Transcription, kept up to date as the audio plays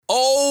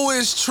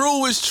It's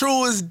true. It's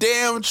true. It's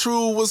damn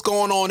true. What's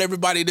going on,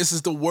 everybody? This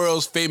is the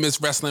world's famous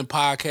wrestling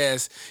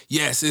podcast.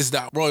 Yes, it's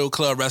the Royal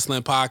Club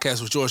Wrestling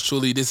Podcast with yours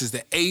truly. This is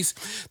the ace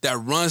that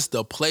runs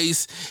the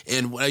place.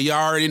 And y'all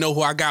already know who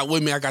I got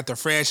with me. I got the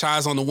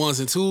franchise on the ones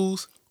and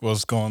twos.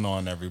 What's going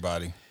on,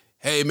 everybody?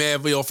 Hey,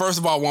 man, first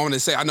of all, I want to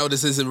say, I know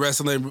this isn't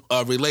wrestling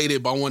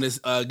related, but I want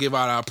to give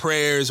out our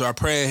prayers or our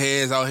praying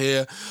hands out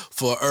here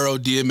for Earl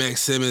DMX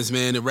Simmons,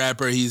 man, the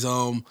rapper. He's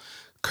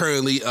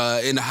currently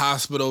in the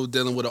hospital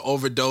dealing with an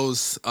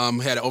overdose.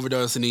 Had an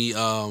overdose and he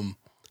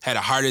had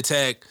a heart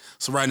attack.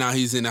 So right now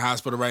he's in the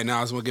hospital right now.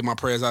 I just want to give my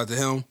prayers out to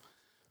him.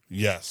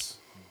 Yes,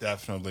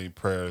 definitely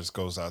prayers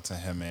goes out to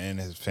him and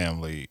his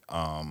family.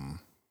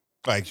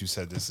 Like you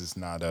said, this is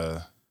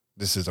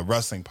a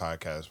wrestling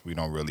podcast. We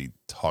don't really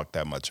talk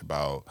that much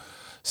about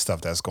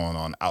stuff that's going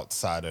on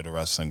outside of the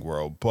wrestling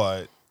world,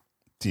 but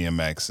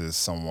DMX is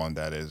someone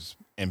that has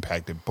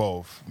impacted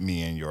both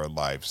me and your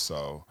life.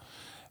 So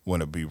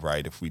wouldn't it be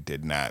right if we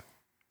did not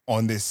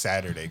on this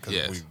Saturday, because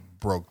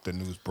the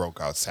news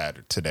broke out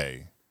Saturday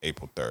today,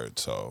 April 3rd.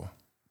 So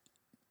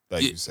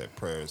like you said,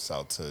 prayers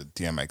out to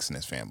DMX and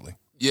his family.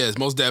 Yes,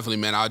 most definitely,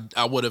 man.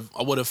 I would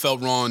have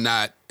felt wrong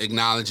not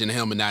acknowledging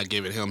him and not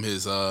giving him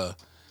his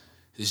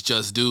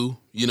just due,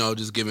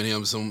 just giving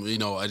him some,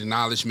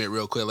 acknowledgement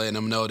real quick, letting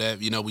him know that,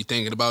 we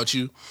thinking about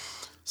you.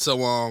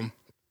 So,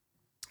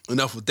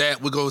 enough with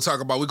that. We're going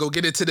to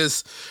get into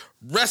this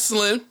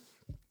wrestling.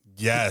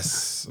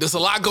 Yes. There's a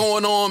lot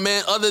going on,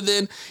 man, other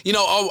than,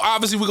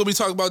 obviously we're going to be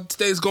talking about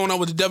things going on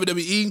with the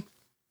WWE,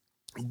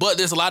 but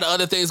there's a lot of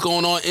other things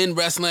going on in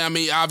wrestling. I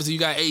mean, obviously you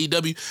got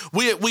AEW.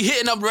 We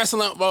hitting up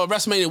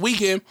WrestleMania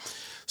weekend.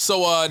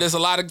 So there's a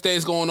lot of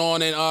things going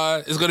on, and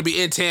it's going to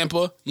be in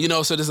Tampa,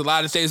 so there's a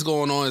lot of things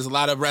going on. There's a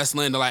lot of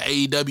wrestling, like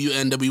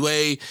AEW,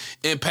 NWA,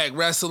 Impact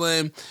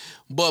Wrestling.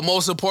 But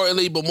most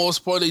importantly,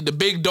 the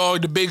big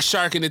dog, the big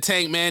shark in the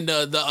tank, man,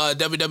 the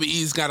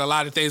WWE's got a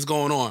lot of things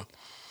going on.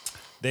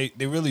 They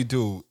really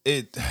do.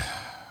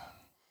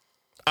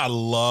 I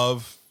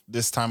love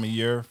this time of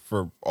year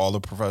for all the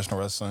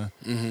professional wrestling.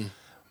 Mm-hmm.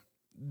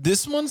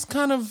 This one's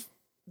kind of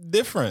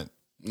different.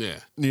 Yeah.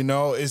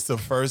 It's the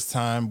first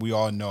time, we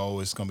all know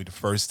it's going to be the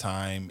first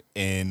time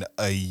in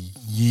a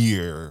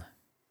year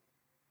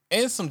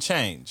and some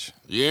change.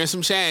 Year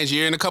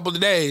in a couple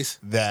of days.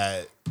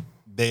 That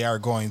they are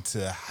going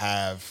to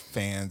have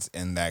fans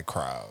in that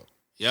crowd.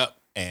 Yep.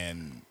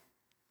 And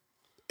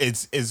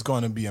it's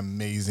going to be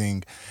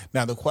amazing.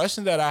 Now, the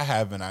question that I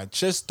have, and I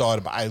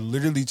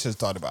literally just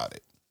thought about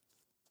it.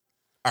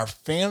 Are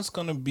fans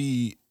going to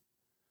be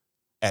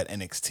at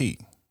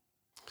NXT?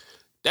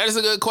 That is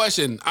a good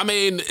question. I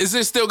mean, is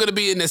it still going to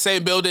be in the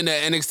same building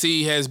that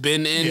NXT has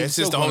been in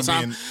since the whole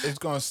time? It's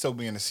going to still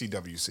be in the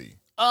CWC.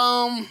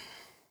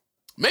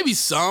 Maybe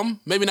some,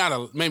 maybe not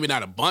a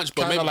bunch,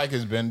 but kind maybe of like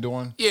it's been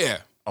doing. Yeah.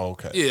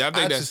 Okay. Yeah,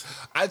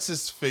 I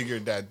just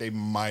figured that they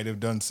might have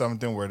done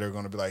something where they're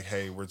going to be like,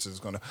 hey, we're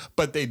just going to,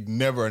 but they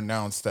never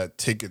announced that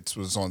tickets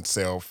was on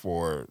sale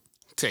for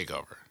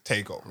Takeover.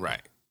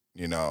 Right.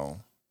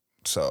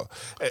 So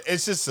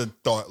it's just a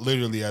thought.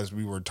 Literally, as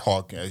we were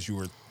talking, as you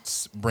were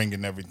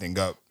bringing everything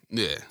up,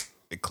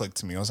 it clicked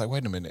to me. I was like,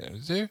 wait a minute,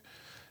 is there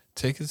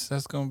tickets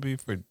that's gonna be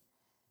for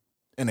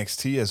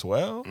NXT as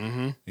well?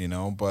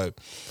 Mm-hmm. But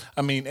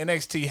I mean,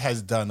 NXT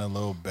has done a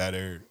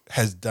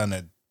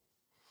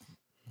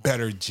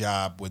better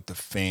job with the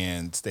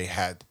fans. They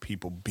had the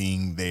people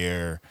being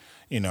there,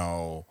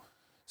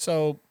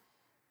 so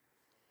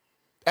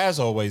as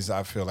always,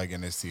 I feel like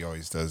NXT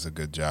always does a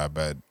good job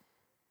at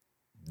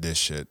this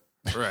shit.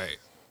 Right.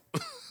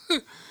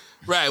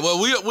 Right.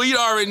 Well, we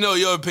already know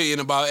your opinion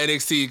about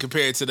NXT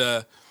compared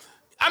to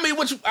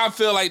which I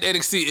feel like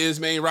NXT is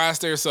main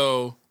roster,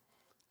 so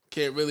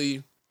can't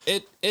really.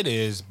 It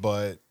is,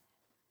 but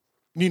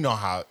you know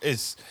how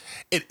it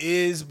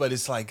is, but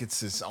it's like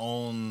it's its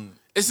own.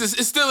 It's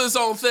still its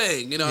own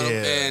thing,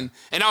 and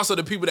also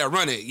the people that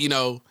run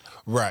it,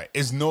 Right.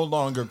 It's no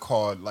longer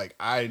called like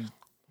I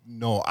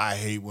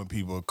hate when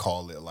people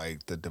call it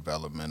like the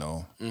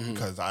developmental,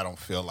 because I don't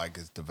feel like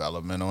it's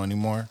developmental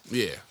anymore.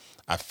 Yeah.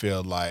 I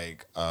feel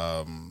like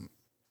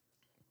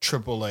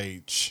Triple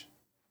H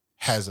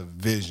has a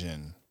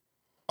vision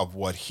of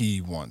what he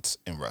wants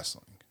in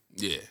wrestling.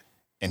 Yeah.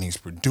 And he's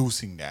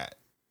producing that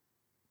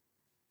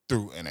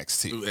through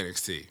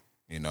NXT.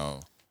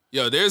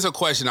 Yo, there's a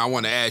question I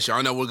want to ask you.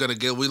 I know we're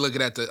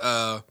looking at the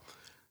our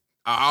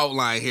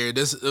outline here.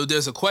 There's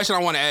a question I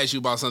want to ask you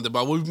about something,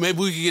 but maybe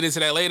we can get into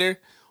that later,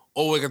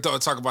 or we can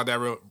talk about that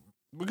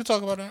We can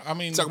talk about that. I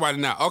mean, talk about it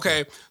now.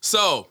 Okay,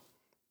 so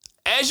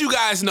as you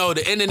guys know,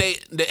 the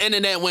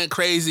internet went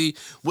crazy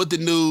with the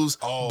news.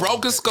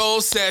 Broken Skull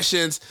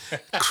Sessions,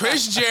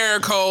 Chris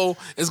Jericho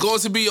is going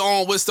to be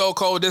on with Stone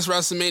Cold this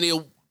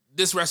WrestleMania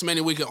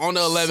weekend on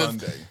the 11th,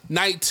 Sunday.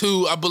 night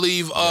 2, I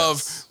believe,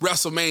 of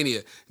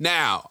WrestleMania.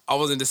 Now, I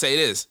wasn't to say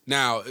this.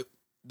 Now,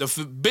 the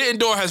forbidden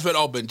door has been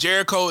opened.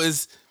 Jericho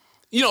is,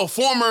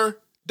 former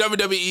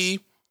WWE,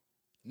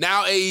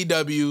 now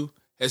AEW,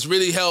 has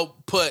really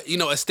helped putting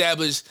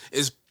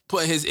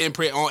his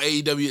imprint on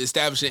AEW,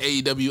 establishing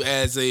AEW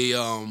as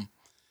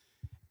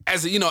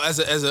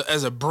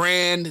as a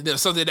brand,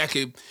 there's something that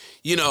could,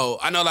 I know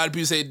a lot of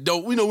people say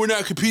we're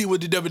not competing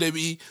with the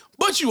WWE,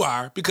 but you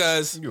are,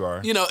 because you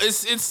are.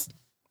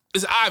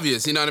 It's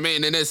obvious, you know what I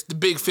mean? And it's the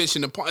big fish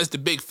in the pond. It's the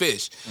big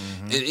fish.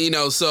 And,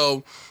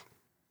 so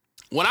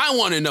what I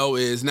want to know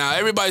is, now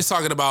everybody's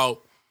talking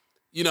about,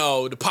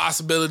 the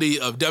possibility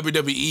of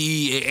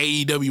WWE and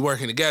AEW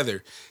working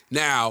together.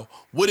 Now,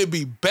 would it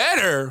be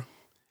better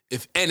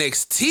if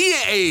NXT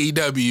and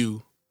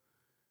AEW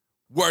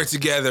work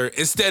together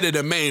instead of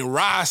the main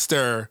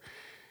roster,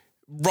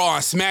 Raw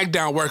and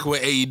SmackDown, working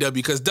with AEW?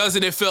 Because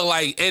doesn't it feel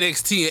like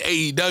NXT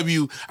and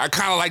AEW are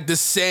kind of like the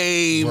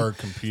same? Or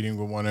competing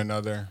with one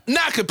another?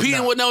 Not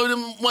competing with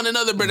one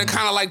another, but they're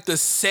kind of like the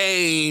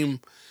same.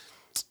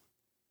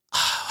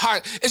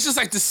 It's just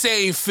like the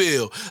same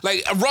feel.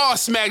 Like Raw,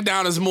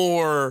 SmackDown is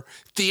more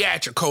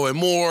theatrical and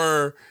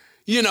more,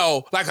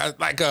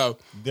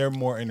 They're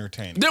more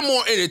entertaining. They're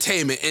more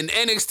entertainment, and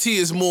NXT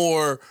is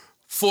more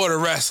for the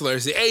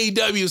wrestlers. The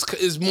AEW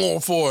is more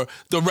for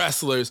the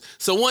wrestlers.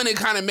 So wouldn't it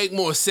kind of make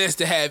more sense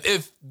to have,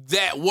 if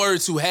that were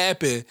to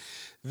happen,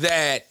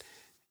 that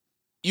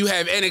you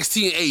have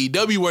NXT and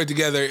AEW work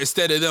together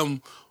instead of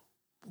them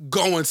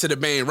going to the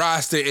main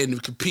roster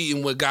and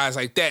competing with guys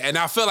like that? And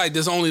I feel like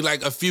there's only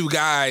like a few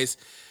guys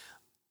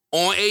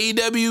on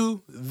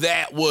AEW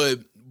that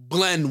would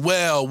blend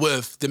well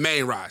with the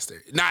main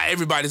roster. Not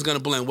everybody's going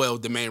to blend well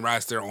with the main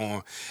roster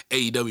on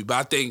AEW, but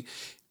I think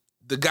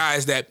the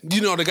guys that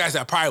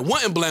probably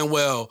wouldn't blend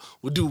well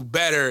would do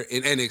better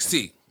in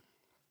NXT.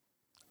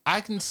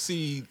 I can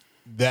see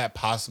that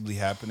possibly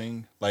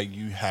happening, like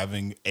you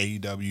having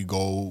AEW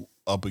go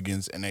up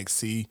against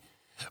NXT,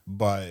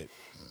 but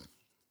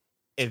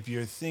if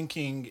you're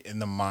thinking in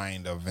the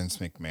mind of Vince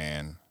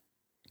McMahon,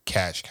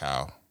 cash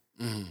cow,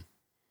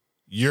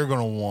 you're going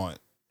to want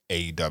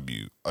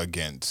AEW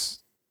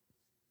against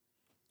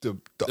the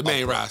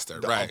main roster,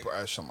 right? Upper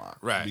echelon,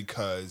 right?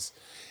 Because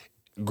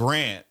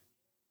Grant,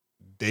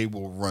 they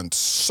will run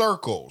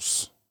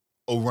circles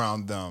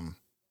around them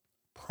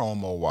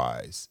promo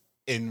wise,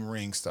 in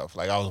ring stuff.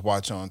 Like I was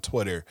watching on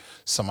Twitter,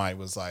 somebody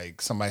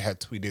had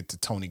tweeted to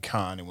Tony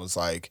Khan and was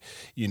like,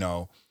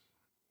 y'all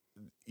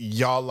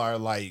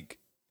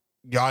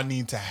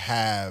need to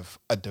have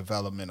a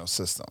developmental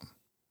system,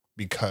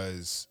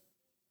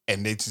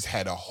 and they just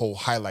had a whole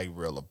highlight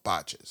reel of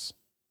botches.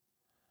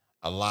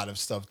 A lot of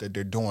stuff that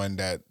they're doing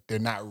that they're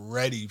not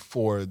ready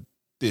for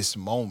this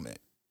moment.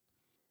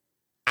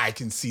 I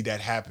can see that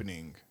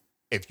happening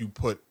if you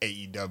put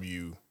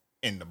AEW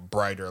in the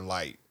brighter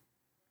light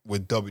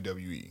with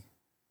WWE.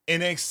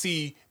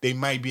 NXT, they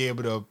might be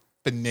able to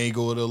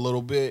finagle it a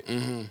little bit,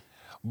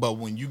 but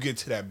when you get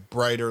to that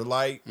brighter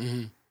light,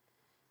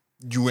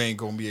 you ain't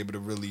gonna be able to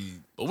really.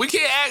 But we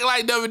can't act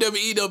like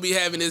WWE don't be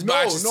having this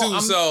botches too.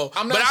 But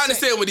I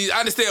understand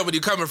where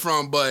you're coming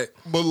from. But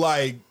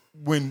like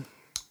when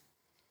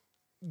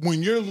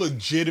you're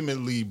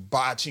legitimately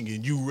botching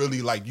and you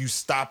really like you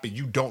stop and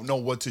you don't know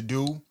what to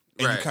do,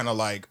 and you kind of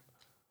like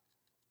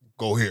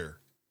go here.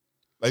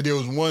 Like there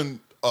was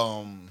one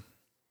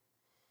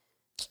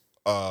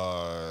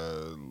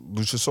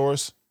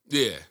Luchasaurus.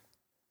 Yeah.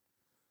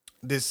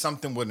 There's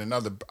something with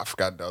another, I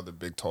forgot the other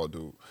big tall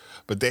dude,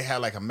 but they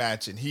had like a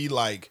match and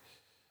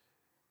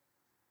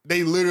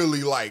they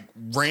literally like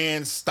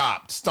ran,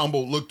 stopped,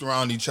 stumbled, looked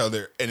around each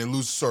other, and then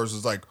Luchasaurus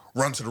was like,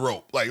 run to the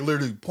rope. Like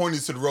literally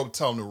pointed to the rope,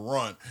 telling them to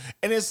run.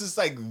 And it's just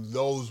like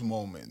those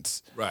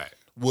moments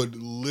would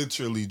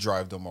literally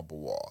drive them up a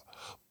wall.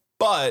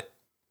 But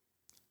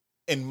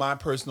in my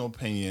personal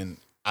opinion,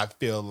 I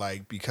feel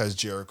like because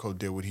Jericho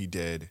did what he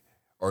did,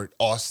 or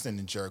Austin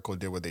and Jericho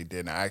did what they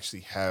did, and I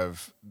actually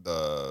have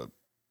the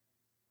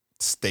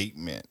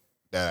statement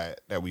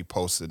that we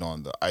posted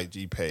on the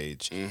IG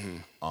page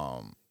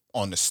on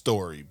the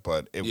story,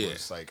 but it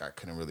was like I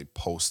couldn't really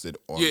post it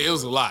on it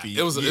was a lot.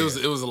 It was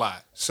a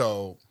lot.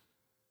 So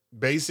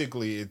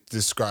basically it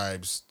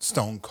describes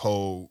Stone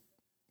Cold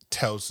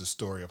tells the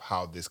story of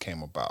how this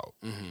came about.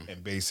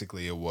 And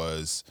basically it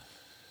was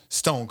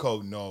Stone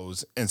Cold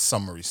knows, in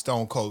summary,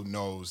 Stone Cold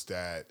knows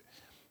that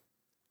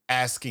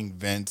asking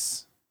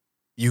Vince,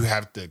 you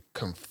have to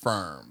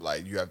confirm,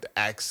 like you have to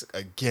ask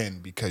again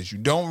because you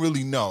don't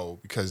really know,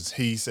 because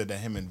he said that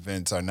him and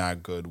Vince are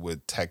not good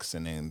with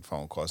texting and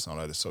phone calls and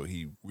all that. So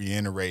he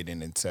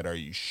reiterated and said, are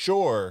you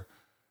sure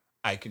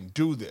I can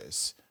do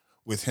this?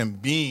 With him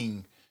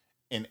being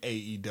in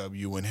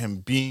AEW and him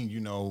being,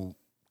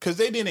 because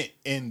they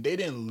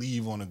didn't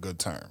leave on a good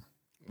term.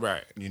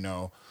 Right.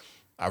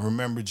 I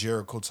remember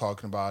Jericho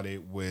talking about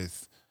it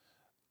with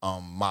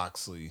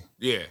Moxley.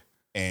 Yeah.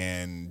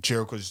 And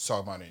Jericho just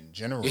talking about it in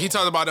general. He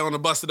talked about it on the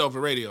Busted Open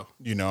Radio.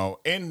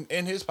 In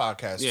his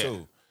podcast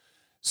too.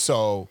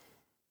 So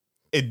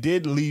it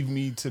did leave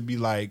me to be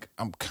like,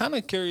 I'm kind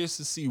of curious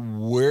to see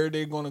where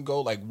they're going to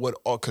go. Like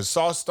because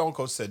Stone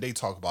Cold said they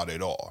talk about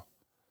it all.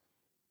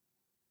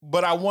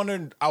 But I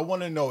want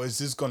to know, is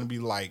this going to be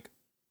like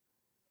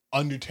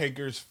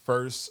Undertaker's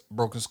first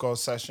Broken Skull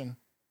session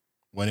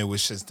when it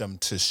was just them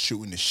just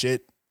shooting the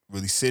shit,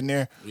 really sitting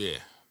there? Yeah.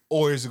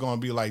 Or is it going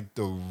to be like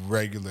the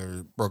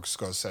regular Broken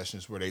Skull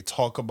sessions where they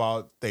talk talk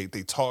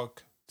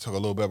a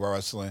little bit about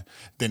wrestling,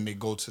 then they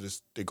go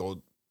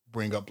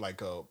bring up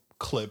like a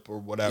clip or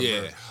whatever.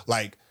 Yeah.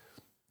 Like,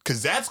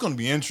 because that's going to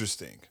be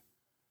interesting.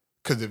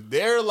 Because if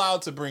they're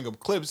allowed to bring up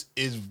clips,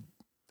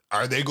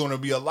 are they going to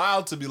be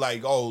allowed to be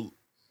like, oh,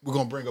 we're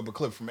going to bring up a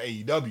clip from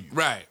AEW?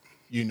 Right.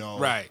 You know?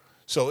 Right.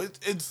 So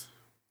this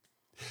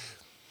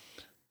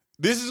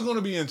is going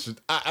to be interesting.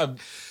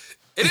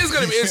 It is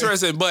going to be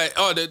interesting, but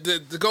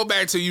to go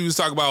back to you was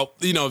talking about,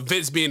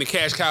 Vince being the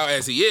cash cow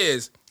as he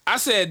is, I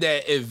said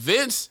that if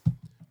Vince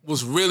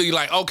was really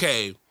like,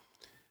 okay,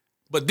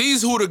 but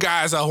these who the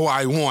guys are who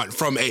I want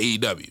from AEW.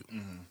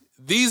 Mm-hmm.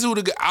 These who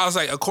I was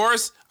like, of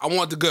course, I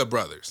want the Good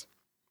Brothers.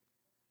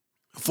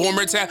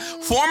 Former talent.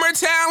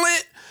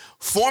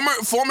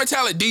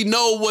 They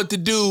know what to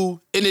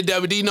do in the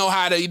WWE. They know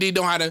how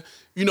to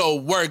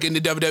work in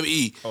the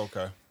WWE.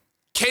 Okay.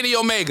 Kenny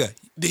Omega.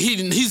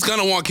 He's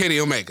gonna want Kenny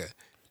Omega.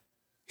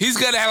 He's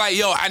gonna have like,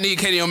 yo, I need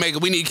Kenny Omega.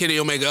 We need Kenny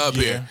Omega up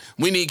here.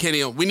 We need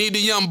the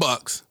Young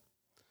Bucks.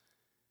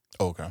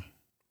 Okay.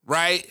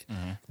 Right?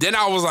 Mm-hmm. Then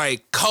I was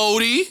like,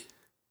 Cody.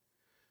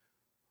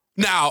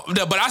 Now,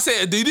 but I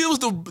said, did he was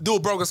do a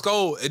Broken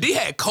Skull? If he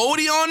had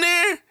Cody on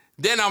there,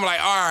 then I'm like,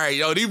 all right,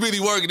 yo, they really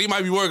working. They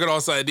might be working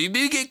on something. They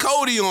did get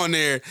Cody on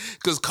there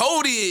because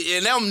Cody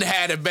and them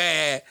had a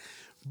bad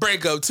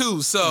breakup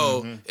too.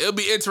 So it'll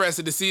be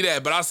interesting to see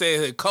that. But I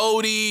said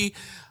Cody.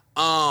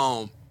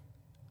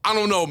 I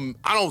don't know.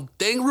 I don't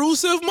think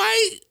Rusev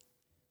might.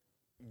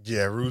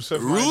 Yeah,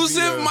 Rusev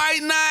might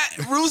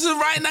not. Rusev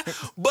might not.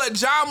 But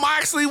Jon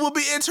Moxley will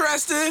be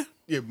interesting.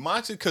 Yeah,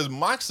 Moxley, because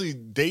Moxley,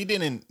 they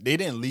didn't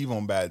leave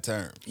on bad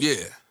terms.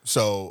 Yeah.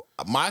 So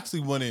Moxley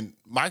would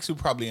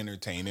probably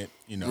entertain it,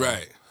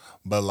 Right.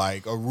 But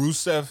like a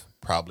Rusev,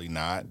 probably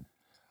not.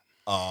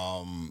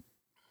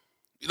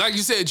 Like you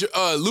said,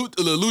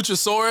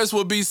 Luchasaurus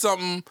would be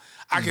something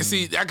I can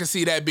see. I can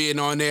see that being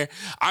on there.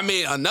 I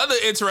mean, another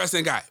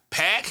interesting guy,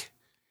 Pac,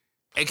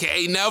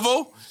 aka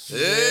Neville.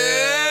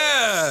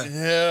 Yeah.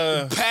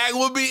 Pac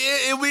would be.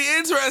 It would be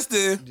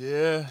interesting.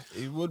 Yeah,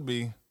 it would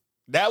be.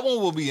 That one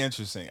will be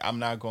interesting. I'm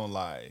not gonna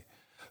lie.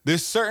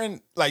 There's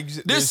certain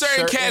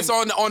cats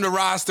on the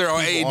roster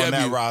on AEW. On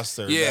that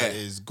roster, that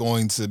is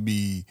going to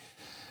be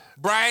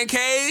Brian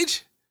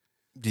Cage.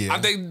 Yeah,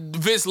 I think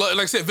Vince, like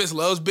I said, Vince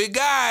loves big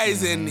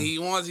guys, and he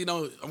wants,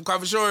 I'm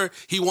quite sure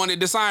he wanted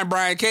to sign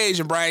Brian Cage,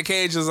 and Brian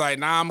Cage was like,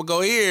 "Nah, I'm gonna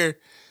go here."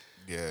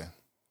 Yeah.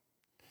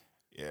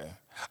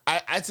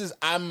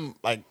 I'm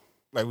like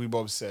we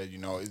both said,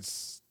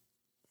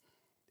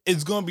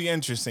 it's gonna be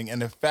interesting,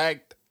 and the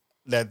fact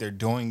that they're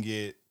doing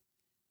it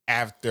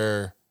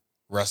after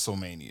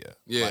WrestleMania,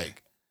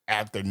 like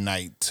after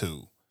night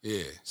 2.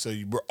 Yeah. So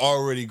we're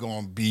already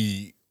going to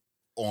be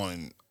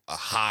on a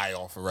high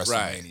off of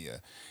WrestleMania. Right.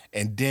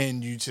 And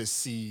then you just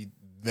see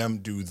them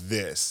do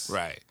this.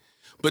 Right.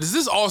 But is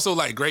this also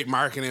like great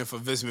marketing for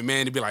Vince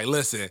McMahon to be like,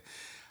 listen,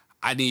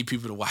 I need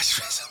people to watch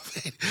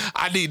WrestleMania.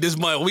 I need this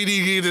money. We need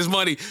to get this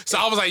money. So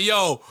I was like,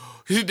 yo,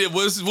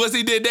 once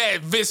he did that,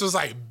 Vince was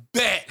like,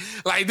 bet.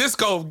 Like, this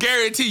go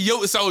guarantee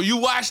you. So you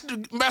watch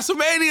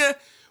WrestleMania,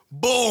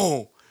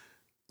 boom.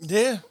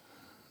 Yeah.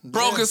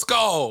 Broken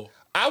Skull.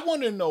 I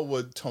want to know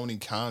what Tony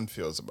Khan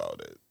feels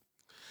about it.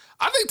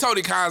 I think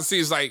Tony Khan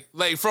seems like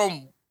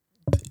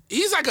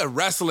he's like a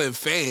wrestling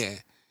fan.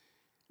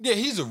 Yeah,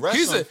 he's a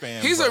wrestling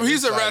fan. He's a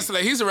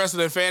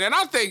wrestling fan. And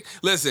I think,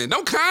 listen,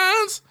 them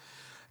Khans,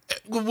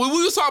 when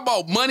we was talking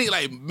about money,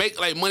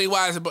 money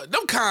wise, but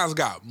them Khans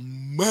got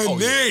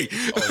money.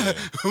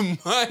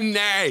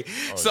 Money.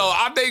 So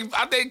I think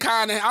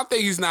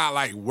he's not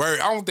like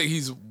worried. I don't think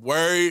he's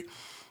worried.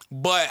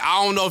 But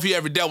I don't know if he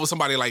ever dealt with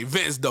somebody like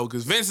Vince, though,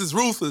 because Vince is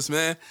ruthless,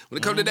 man. When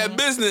it comes to that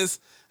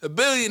business, a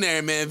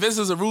billionaire, man. Vince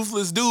is a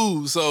ruthless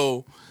dude.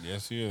 So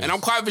yes, he is. And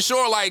I'm quite for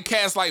sure, like,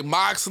 cats like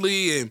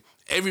Moxley and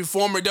every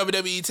former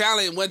WWE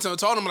talent went to him and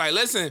told him, like,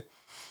 listen,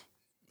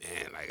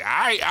 man, like, all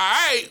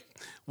right.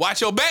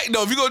 Watch your back,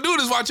 though. If you're going to do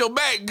this, watch your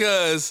back,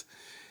 because,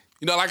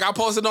 like I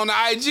posted on the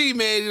IG,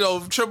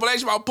 man, Triple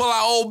H about to pull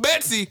out old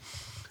Betsy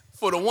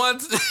for the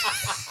ones,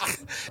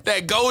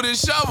 that golden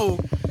shovel.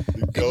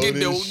 Get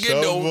the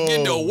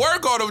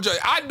work on them.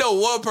 I know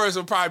one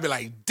person would probably be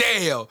like,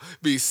 damn,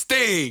 be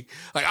Sting.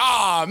 Like,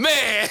 oh,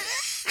 man.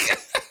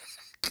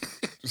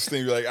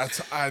 Sting be like,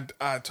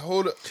 I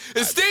told her.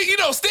 And Sting,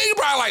 Sting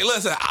probably like,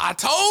 listen, I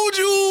told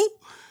you,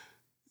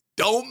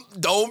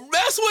 don't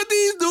mess with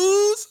these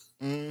dudes.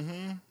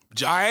 Mm-hmm. But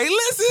y'all ain't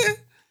listen.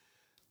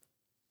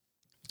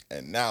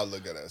 And now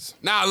look at us.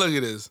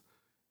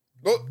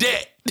 Oh.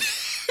 Debt.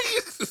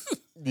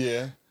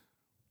 Yeah.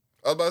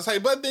 I was about to say,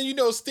 but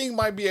then, Sting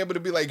might be able to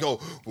be like, oh,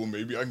 well,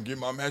 maybe I can get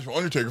my match with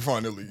Undertaker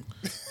finally.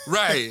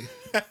 Right.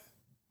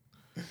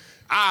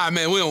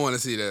 Man, we don't want to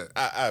see that.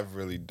 I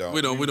really don't.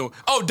 We don't.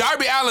 Oh,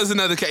 Darby Allin's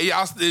another cat.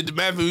 Yeah,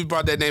 we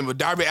brought that name, but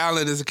Darby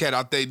Allin is a cat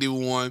I think they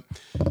would want.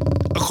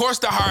 Of course,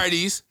 the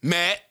Hardys,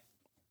 Matt.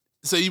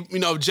 So,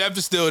 Jeff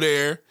is still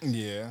there.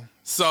 Yeah.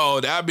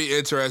 So, that'd be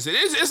interesting.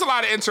 It's a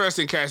lot of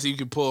interesting cats that you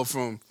can pull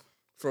from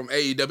from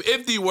AEW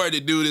if they were to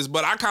do this,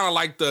 but I kind of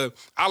like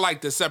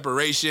the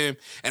separation,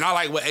 and I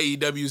like what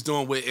AEW is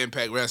doing with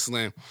Impact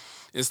Wrestling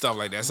and stuff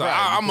like that. So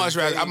Right,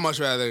 I much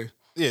rather.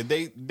 Yeah,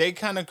 they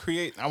kind of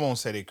create. I won't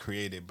say they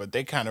created, but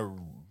they kind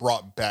of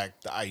brought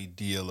back the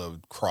ideal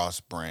of cross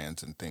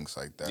brands and things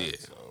like that. Yeah.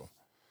 So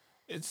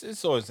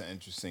it's always an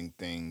interesting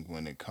thing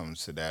when it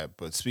comes to that.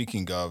 But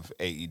speaking of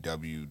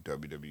AEW,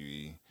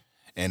 WWE,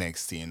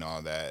 NXT, and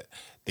all that,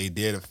 they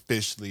did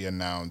officially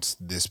announce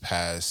this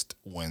past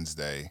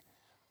Wednesday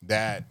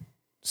that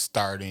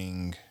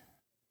starting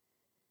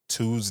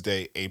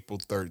Tuesday, April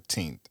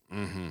 13th,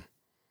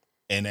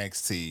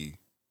 NXT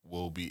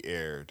will be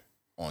aired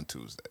on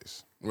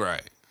Tuesdays.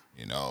 Right.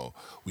 You know,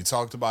 we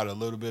talked about a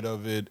little bit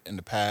of it in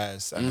the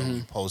past. I know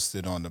we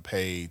posted on the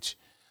page,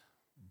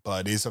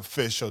 but it's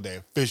official. They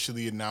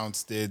officially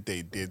announced it.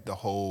 They did the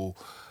whole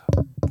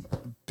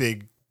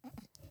big,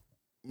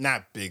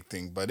 not big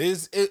thing, but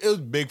it was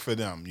big for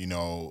them. You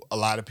know, a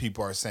lot of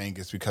people are saying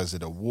it's because of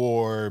the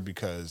war,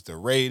 because the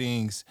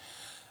ratings.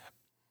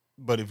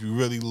 But if you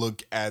really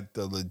look at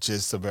the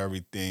logistics of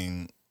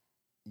everything,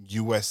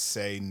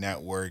 USA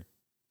Network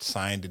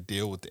signed a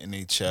deal with the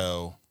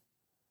NHL.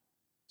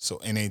 So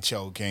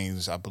NHL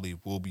games, I believe,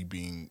 will be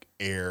being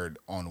aired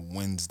on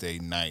Wednesday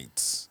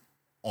nights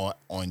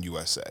on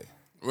USA.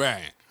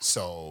 Right.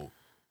 So,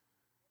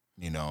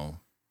 you know,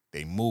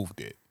 they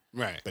moved it.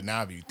 Right. But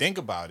now if you think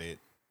about it,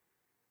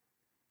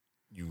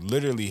 you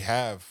literally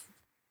have,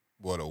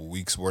 a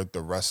week's worth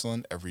of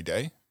wrestling every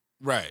day?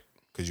 Right.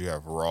 Because you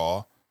have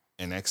Raw,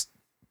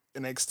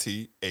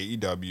 NXT,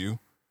 AEW.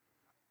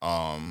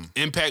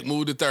 Impact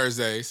moved to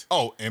Thursdays.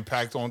 Oh,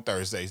 Impact on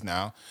Thursdays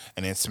now,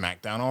 and then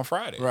SmackDown on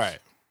Fridays. Right.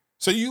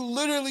 So you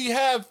literally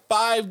have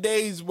 5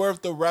 days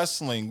worth of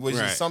wrestling, which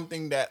is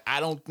something that I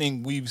don't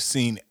think we've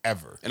seen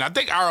ever. And I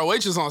think ROH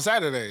is on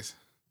Saturdays.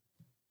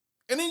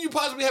 And then you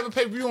possibly have a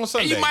pay-per-view on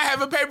Sunday. And you might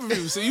have a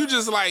pay-per-view. So you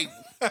just like,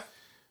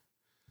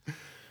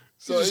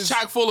 so it's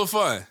chock full of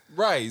fun.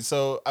 Right.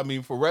 So, I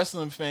mean, for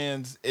wrestling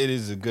fans, it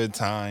is a good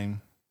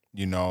time.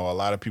 You know, a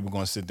lot of people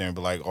going to sit there and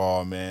be like,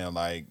 oh, man,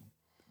 like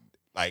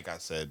I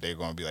said, they're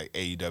going to be like,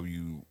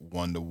 AEW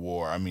won the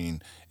war. I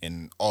mean,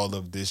 in all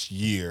of this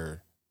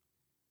year,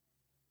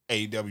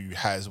 AEW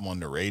has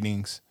won the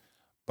ratings,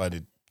 but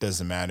it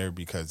doesn't matter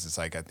because it's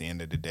like at the end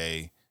of the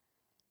day,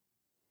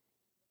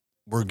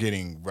 we're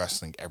getting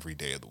wrestling every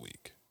day of the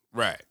week.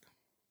 Right.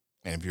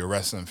 And if you're a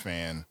wrestling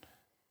fan,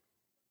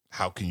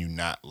 how can you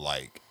not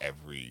like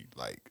every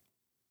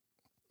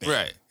thing?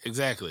 Right,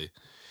 exactly.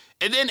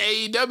 And then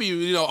AEW,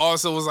 you know,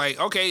 also was like,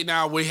 okay,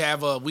 now we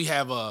have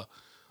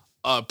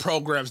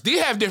programs. They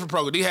have different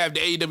programs. They have the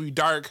AEW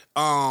Dark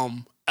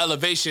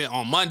Elevation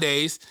on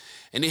Mondays,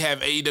 and they have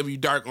AEW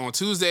Dark on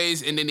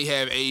Tuesdays, and then they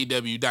have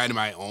AEW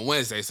Dynamite on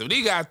Wednesday. So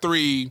they got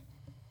three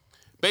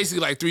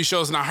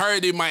shows. And I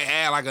heard they might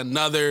add like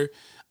another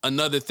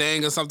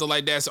thing or something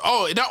like that.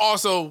 So and they're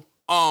also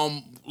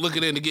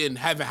looking into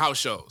having house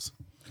shows.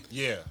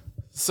 Yeah.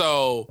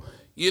 So,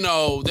 you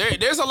know,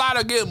 there's a lot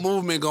of good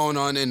movement going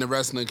on in the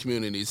wrestling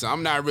community. So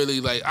I'm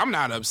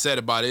not upset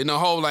about it. And the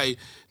whole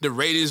the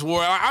ratings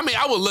war. I mean,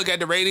 I would look at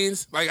the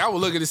ratings. Like I would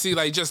look at to see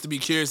just to be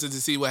curious to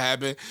see what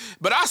happened.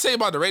 But I say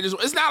about the ratings,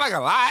 it's not like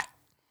a lot.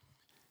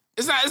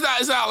 It's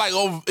not like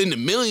over in the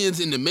millions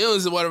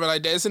or whatever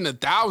like that. It's in the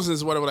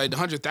thousands, whatever, like the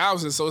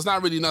 100,000. So it's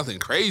not really nothing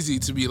crazy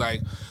to be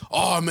like,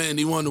 oh man,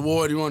 they won the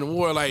war.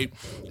 Like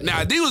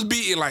now, if they was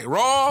beating like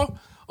Raw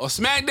or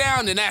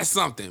SmackDown, then that's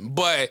something.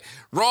 But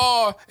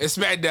Raw and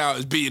SmackDown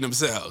is beating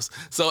themselves.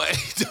 So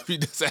AEW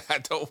doesn't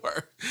have to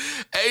worry.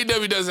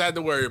 AEW doesn't have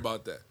to worry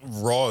about that.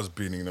 Raw is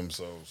beating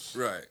themselves.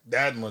 Right.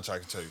 That much I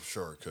can tell you for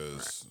sure,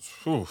 because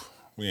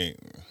we ain't.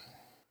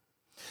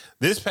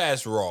 This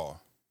past Raw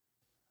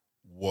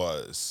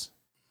was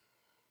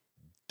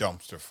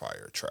dumpster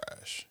fire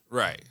trash.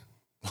 Right.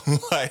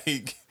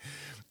 Like,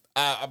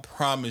 I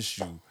promise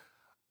you,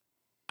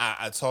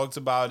 I talked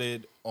about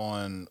it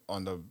on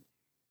the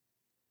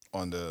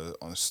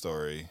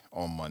story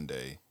on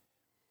Monday.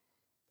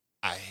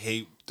 I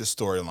hate the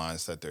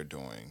storylines that they're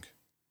doing.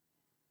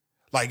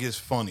 Like, it's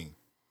funny.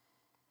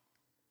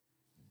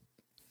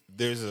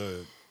 There's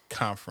a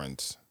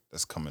conference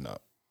that's coming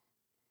up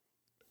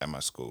at my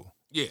school.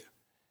 Yeah.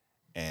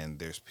 And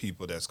there's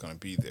people that's going to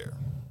be there.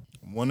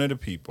 One of the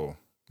people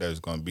that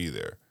is going to be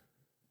there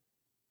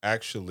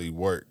actually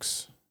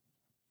works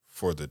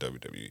for the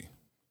WWE.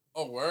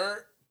 Oh,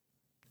 word?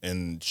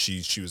 And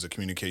she was a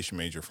communication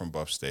major from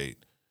Buff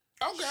State.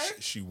 Okay.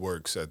 She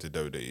works at the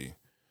WWE.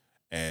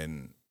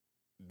 And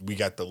we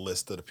got the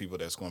list of the people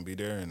that's going to be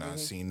there, and I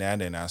seen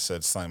that, and I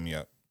said, sign me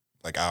up.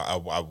 Like, I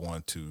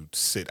want to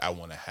sit. I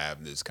want to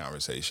have this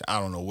conversation. I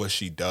don't know what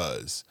she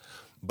does,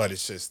 but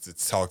it's just to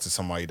talk to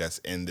somebody that's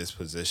in this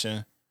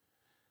position.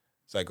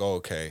 It's like, oh,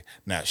 okay.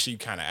 Now, she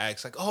kind of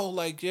acts like, oh,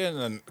 like,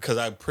 yeah. Because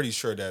I'm pretty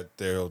sure that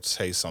they'll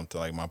say something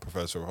like my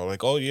professor,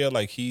 like, oh, yeah,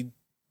 like he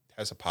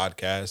has a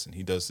podcast and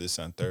he does this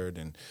and third.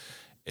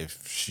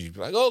 if she's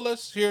like, oh,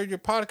 let's hear your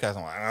podcast,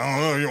 I'm like, I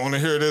don't know, you want to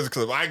hear this?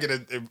 Because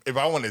if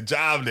I want a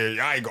job there,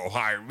 y'all ain't gonna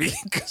hire me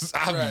because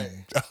I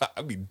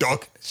be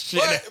dogging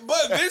shit.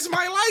 But Vince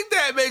might like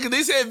that, man. Because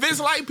they said Vince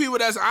like people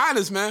that's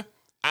honest, man.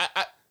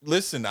 I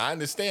listen, I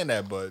understand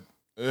that, but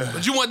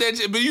you want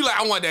that? But you like,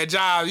 I want that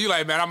job. You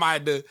like, man, I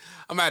might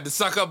have to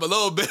suck up a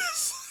little bit.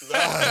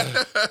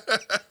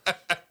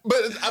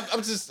 But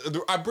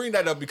I bring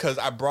that up because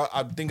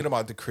I'm thinking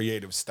about the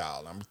creative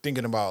style. I'm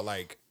thinking about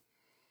like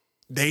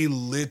they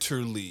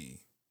literally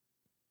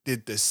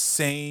did the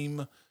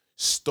same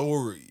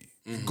story,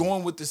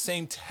 going with the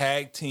same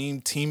tag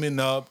team, teaming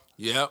up.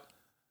 Yep.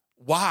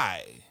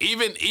 Why?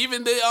 Even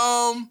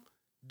the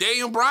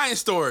Daniel Bryan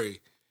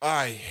story.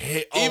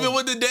 Even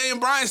with the Daniel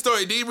Bryan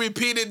story, they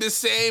repeated the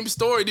same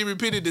story. They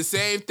repeated the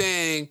same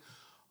thing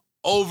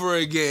over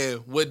again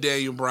with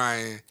Daniel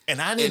Bryan.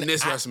 And I didn't. In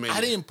this WrestleMania.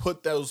 I didn't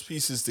put those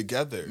pieces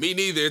together. Me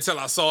neither until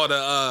I saw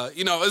the.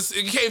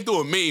 It came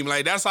through a meme.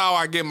 Like that's how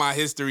I get my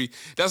history.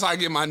 That's how I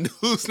get my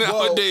news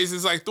nowadays.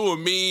 It's like through a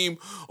meme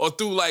or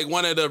through like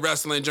one of the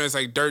wrestling joints,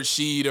 like Dirt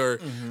Sheet or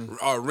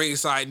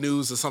Ringside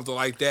News or something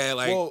like that.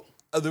 Like. Well,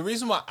 the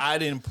reason why I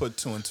didn't put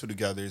 2 and 2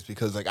 together is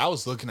because like I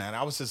was looking at it,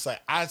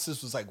 I just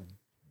was like,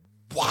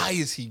 why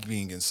is he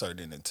being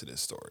inserted into this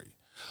story?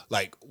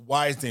 Like,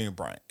 why is Daniel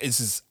Bryan? It's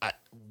just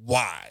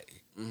why?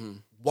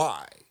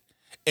 Why?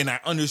 And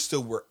I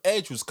understood where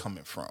Edge was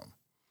coming from.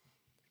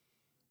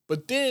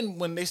 But then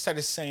when they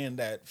started saying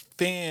that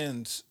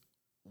fans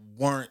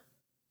weren't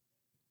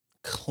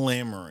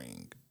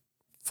clamoring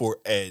for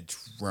Edge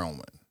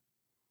Roman,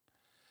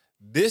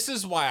 this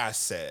is why I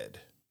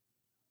said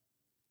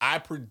I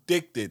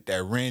predicted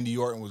that Randy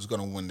Orton was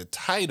going to win the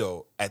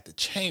title at the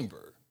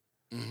Chamber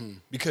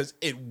because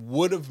it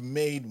would have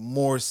made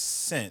more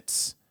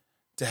sense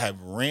to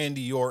have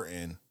Randy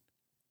Orton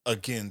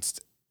against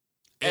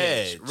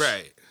Edge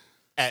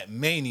at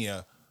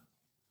Mania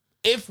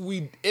if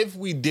we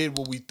did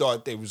what we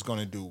thought they was going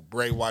to do.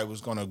 Bray Wyatt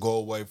was going to go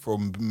away for a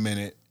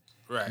minute.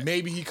 Right.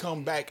 Maybe he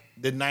come back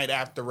the night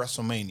after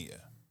WrestleMania.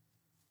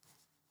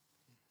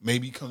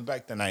 Maybe he comes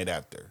back the night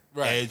after.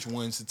 Right. Edge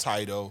wins the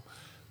title.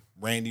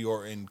 Randy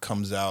Orton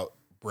comes out,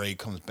 Bray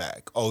comes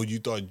back. Oh,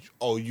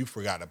 you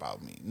forgot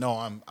about me. No,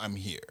 I'm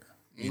here.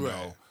 You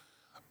know.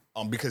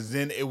 Because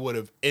then it would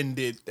have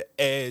ended the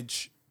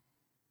Edge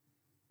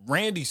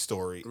Randy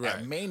story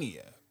at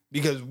Mania.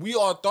 Because we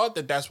all thought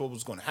that that's what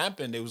was going to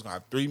happen. They was going to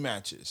have 3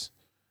 matches.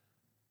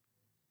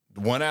 The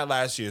one at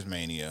last year's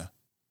Mania,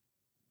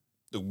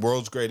 the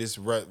world's greatest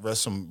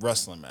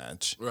wrestling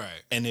match.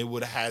 Right. And it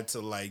would have had to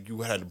you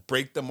would have had to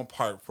break them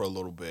apart for a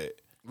little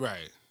bit.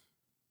 Right.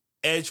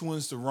 Edge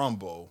wins the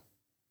Rumble.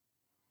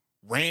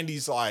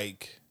 Randy's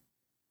like,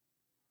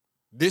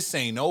 this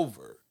ain't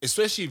over.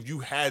 Especially if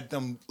you had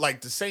them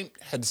the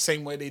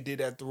same way they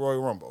did at the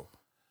Royal Rumble.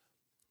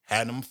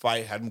 Had them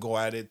fight, had them go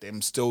at it. They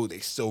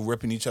still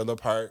ripping each other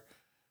apart.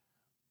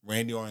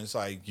 Randy Orton's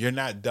like, you're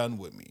not done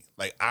with me.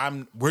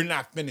 We're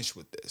not finished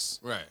with this.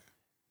 Right.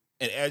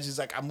 And Edge is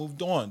like, I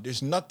moved on.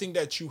 There's nothing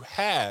that you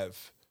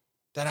have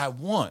that I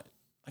want.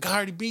 I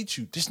already beat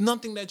you. There's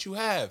nothing that you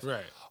have.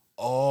 Right.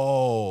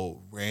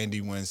 Oh,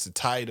 Randy wins the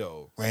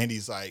title.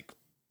 Randy's like,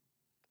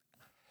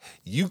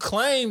 you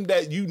claim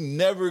that you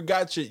never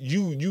got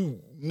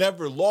you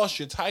never lost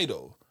your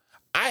title.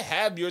 I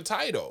have your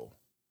title.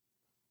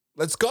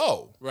 Let's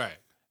go. Right.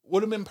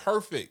 Would have been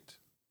perfect.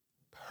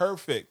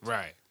 Perfect.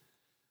 Right.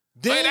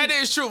 Then, that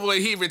is true. When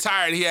he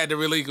retired, he had to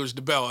relinquish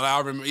the belt. I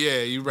remember.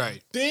 Yeah, you're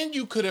right. Then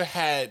you could have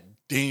had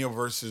Daniel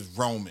versus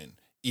Roman,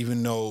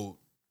 even though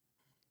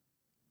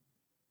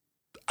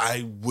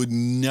I would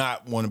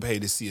not want to pay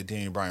to see a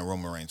Daniel Bryan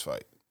Roman Reigns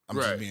fight. I'm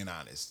just being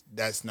honest.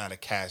 That's not a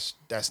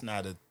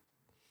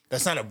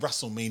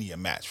WrestleMania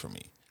match for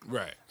me.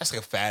 Right. That's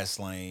like a fast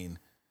lane.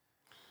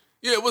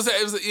 Yeah, it was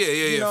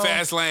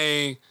Fast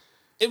Lane.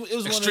 It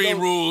was Extreme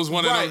Rules,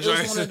 one of those. It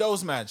was one of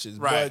those matches.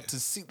 Right. But to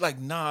see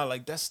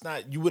that's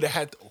not. You would have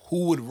had.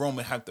 Who would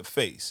Roman have to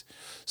face?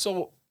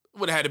 So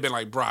would have had to been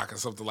like Brock or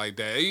something like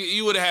that.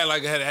 You would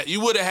have had you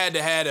would have had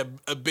to had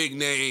a big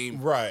name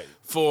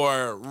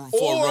for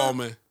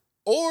Roman.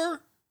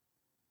 Or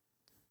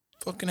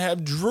fucking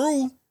have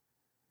Drew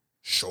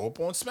show up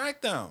on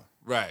SmackDown.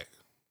 Right.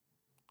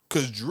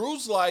 Cause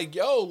Drew's like,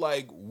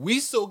 we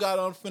still got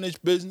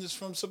unfinished business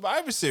from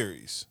Survivor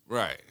Series.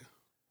 Right.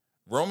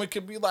 Roman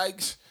could be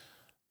like,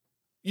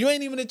 you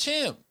ain't even a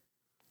champ.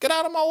 Get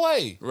out of my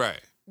way.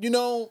 Right.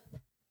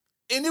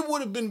 And it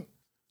would have been,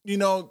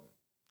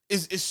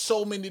 it's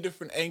so many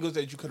different angles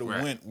that you could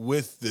have went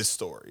with this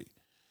story.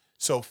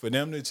 So for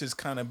them to just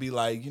kind of be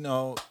like,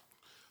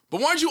 But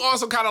weren't you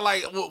also kind of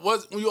like,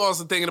 what were you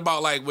also thinking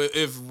about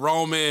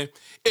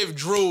if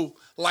Drew,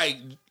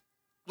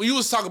 when you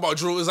was talking about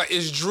Drew, it's like,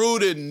 is Drew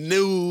the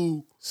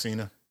new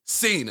Cena?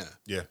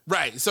 Yeah.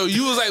 Right. So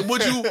you was like,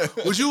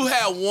 would you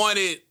have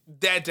wanted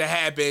that to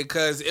happen?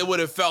 Because it would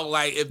have felt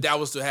like if that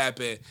was to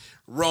happen,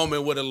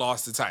 Roman would have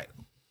lost the title.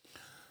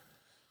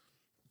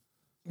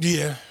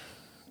 Yeah.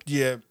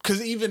 Yeah.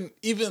 Because even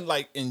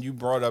and you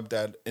brought up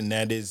that, and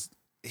that is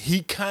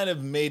he kind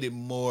of made it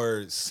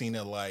more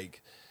Cena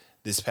like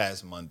this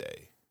past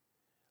Monday.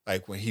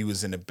 Like when he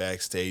was in the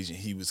backstage and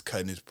he was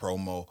cutting his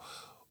promo.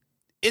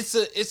 It's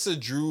a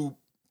Drew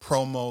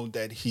promo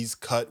that he's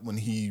cut when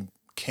he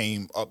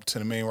came up to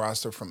the main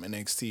roster from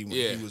NXT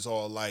when he was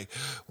all like,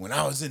 when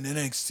I was in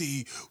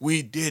NXT,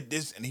 we did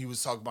this, and he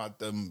was talking about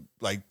them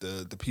like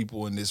the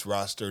people in this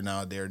roster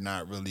now, they're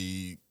not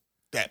really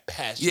that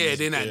passionate. Yeah,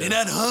 they're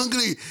not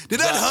hungry. They're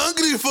not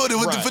hungry for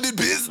the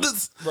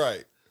business.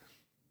 Right.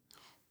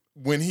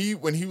 When he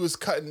was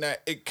cutting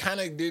that, it kind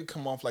of did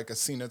come off like a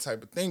Cena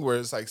type of thing where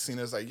it's like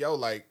Cena's like, yo,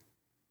 like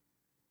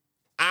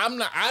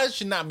I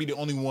should not be the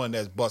only one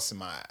that's busting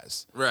my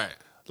ass. Right.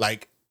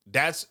 Like,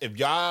 that's, if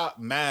y'all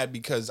mad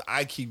because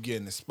I keep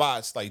getting the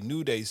spots, like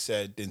New Day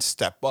said, then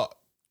step up.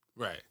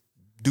 Right.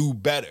 Do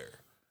better.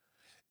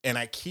 And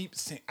I keep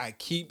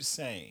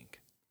saying,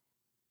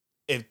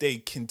 if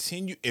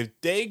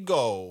they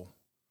go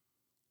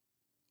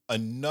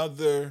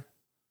another,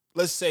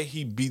 let's say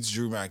he beats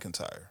Drew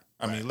McIntyre.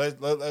 I mean,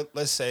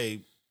 let's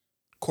say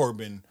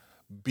Corbin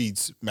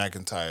beats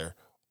McIntyre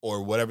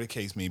or whatever the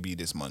case may be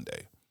this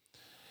Monday.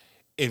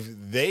 If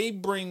they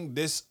bring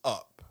this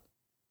up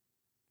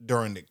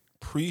during the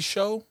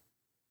pre-show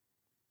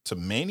to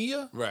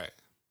Mania, right?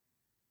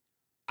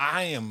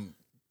 I'm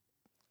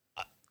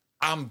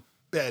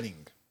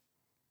betting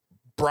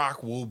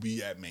Brock will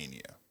be at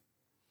Mania.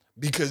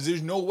 Because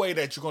there's no way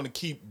that you're going to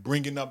keep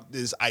bringing up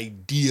this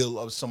ideal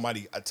of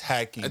somebody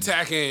attacking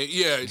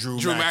Drew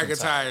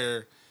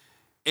McIntyre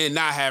and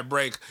not have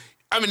break.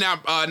 I mean,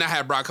 not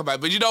have Brock come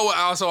back. But you know what?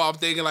 Also, I'm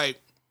thinking like,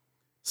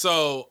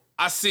 so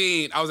I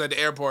was at the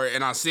airport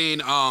and I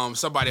seen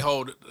somebody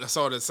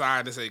saw the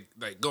sign that say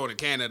like going to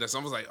Canada. So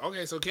I was like,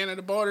 okay, so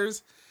Canada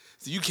borders,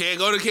 so you can't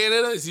go to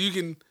Canada, so you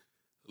can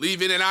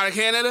leave in and out of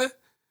Canada.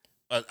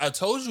 I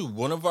told you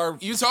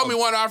you told me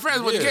one of our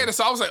friends went to Canada,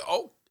 so I was like,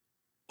 oh,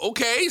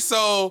 okay,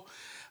 so,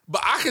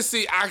 but I can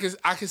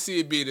see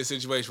it being a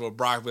situation where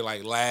Brock be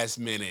like last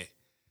minute,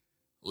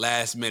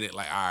 like, all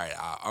right,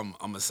 I'm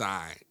gonna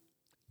sign.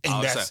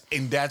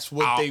 And that's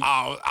what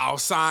I'll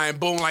sign,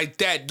 boom, like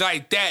that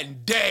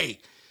day.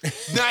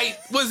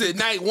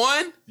 Night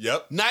one?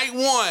 Yep. Night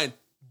one,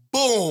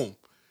 boom.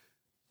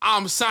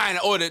 I'm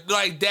signing, or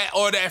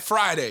that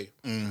Friday.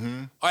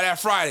 Mm-hmm. Or that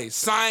Friday.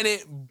 Sign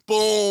it,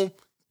 boom.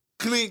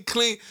 Clean.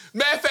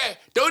 Matter of fact,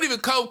 don't even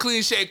come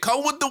clean shave.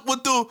 Come with the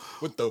beard,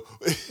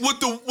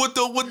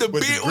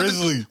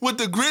 with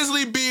the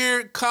grizzly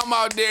beard. Come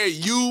out there,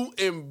 you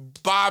and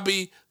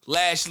Bobby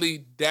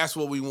Lashley. That's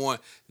what we want.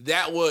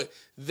 That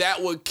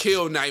would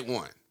kill night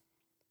one.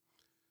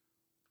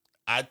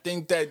 I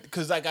think that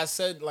because, like I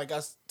said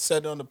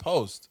on the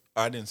post,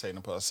 I didn't say in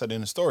the post. I said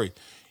in the story,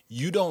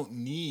 you don't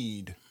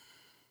need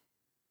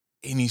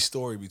any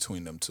story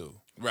between them two.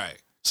 Right.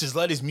 Just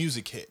let his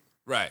music hit.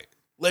 Right.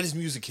 Let his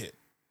music hit.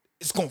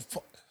 It's going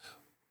to...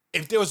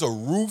 If there was a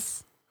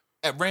roof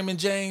at Raymond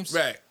James...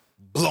 Right.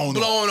 Blown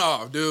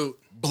off, dude.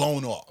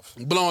 Blown off.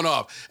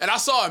 And I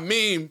saw a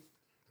meme,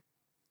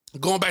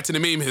 going back to the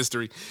meme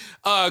history,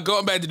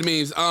 going back to the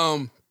memes,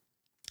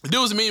 there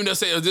was a meme that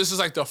said this is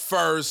like the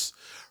first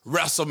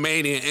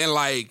WrestleMania in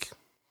like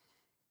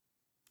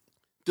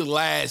the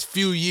last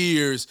few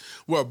years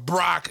where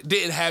Brock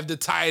didn't have the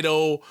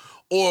title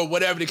or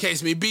whatever the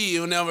case may be. It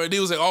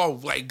was like, oh,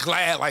 like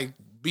glad, like,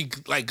 be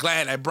like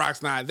glad that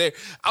Brock's not there.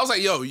 I was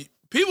like, yo,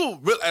 people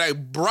really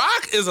like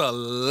Brock is a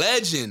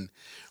legend.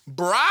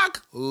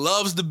 Brock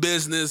loves the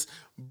business.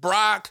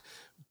 Brock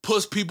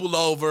puts people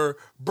over.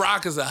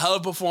 Brock is a hell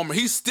of a performer.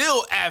 He's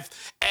still as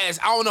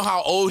I don't know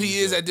how old he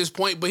is at this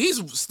point, but he's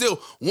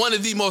still one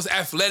of the most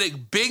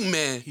athletic big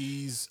men.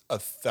 He's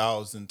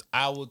 1,000.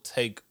 I will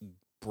take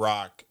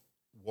Brock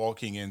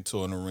walking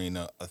into an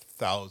arena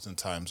 1,000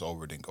 times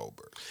over than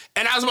Goldberg.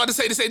 And I was about to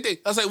say the same thing.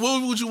 I was like,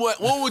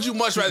 what would you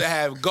much rather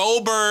have?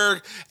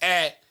 Goldberg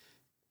at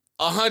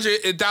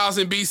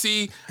 100,000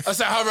 BC,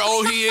 or however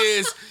old he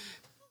is,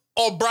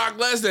 or Brock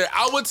Lesnar?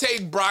 I would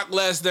take Brock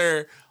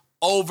Lesnar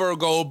over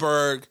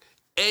Goldberg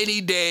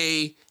any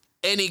day,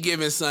 any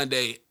given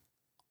Sunday.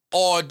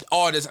 All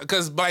this,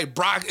 because like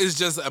Brock is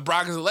a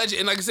legend,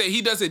 and like I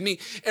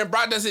said,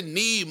 Brock doesn't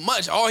need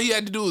much. All he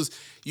had to do is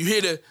you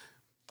hear the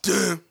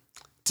dun,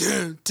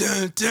 dun,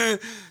 dun, dun,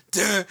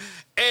 dun.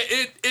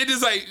 And it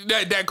is like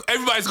that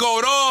everybody's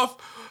going off,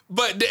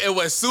 but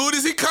as soon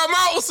as he come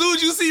out, as soon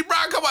as you see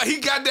Brock come out, he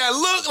got that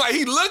look, like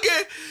he looking,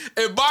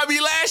 and Bobby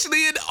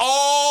Lashley, and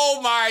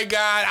oh my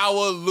God, I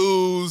would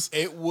lose.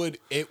 It would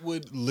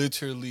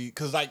literally,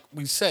 because like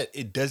we said,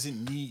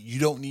 you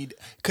don't need,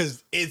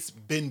 because it's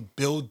been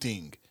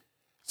building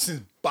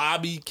since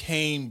Bobby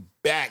came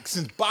back,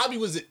 since Bobby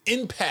was an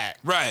Impact.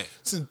 Right.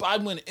 Since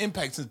Bobby went to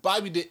Impact, since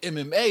Bobby did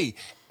MMA,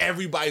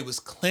 everybody was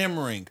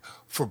clamoring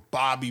for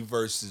Bobby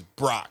versus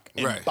Brock.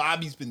 And right.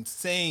 Bobby's been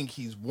saying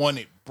he's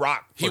wanted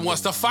Brock for He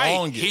wants to fight.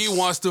 Longest. He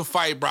wants to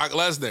fight Brock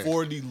Lesnar.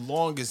 For the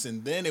longest.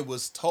 And then it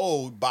was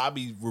told,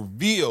 Bobby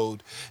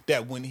revealed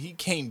that when he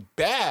came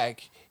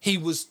back, he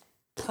was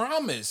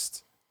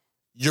promised,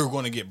 you're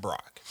going to get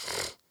Brock.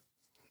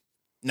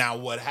 Now,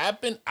 what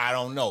happened? I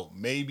don't know.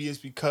 Maybe it's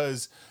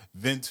because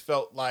Vince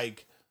felt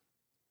like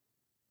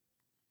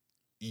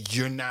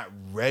you're not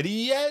ready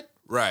yet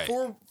Right.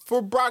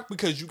 for Brock,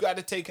 because you got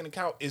to take into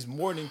account it's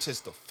more than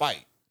just the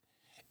fight.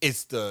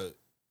 It's the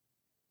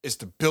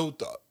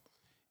build up.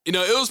 You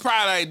know, it was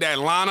probably like that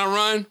Lana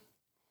run.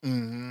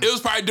 Mm-hmm. It was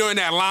probably during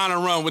that Lana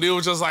run, but it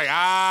was just like,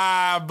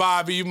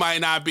 Bobby, you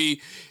might not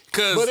be.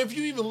 But if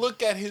you even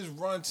look at his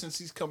run since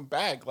he's come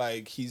back,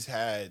 like he's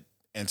had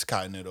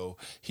Intercontinental,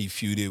 he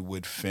feuded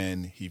with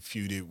Finn, he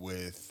feuded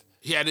with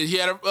he had a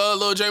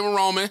little joint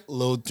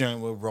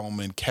with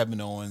Roman,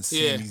 Kevin Owens,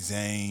 Yeah. Sami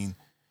Zayn,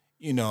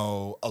 you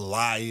know,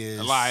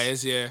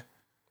 Elias, yeah.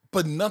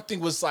 But nothing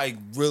was like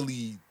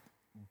really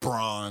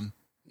Braun.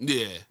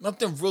 Yeah.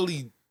 Nothing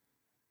really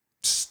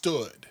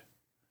stood.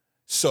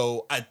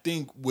 So I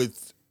think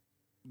with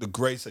the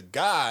grace of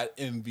God,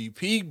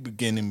 MVP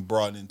beginning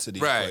brought into the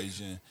Right.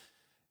 equation,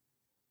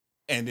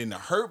 and then the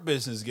Hurt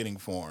Business getting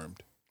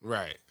formed,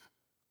 Right.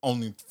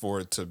 only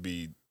for it to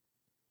be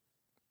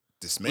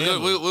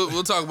dismantled.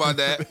 We'll talk about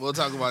that. We'll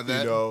talk about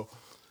that. You know,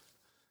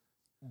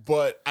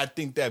 but I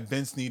think that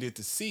Vince needed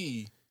to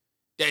see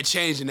that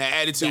change in that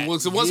attitude. That-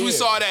 So once we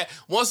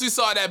yeah.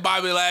 saw that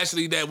Bobby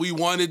Lashley that we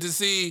wanted to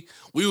see,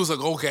 we was like,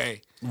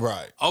 okay,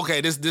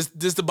 this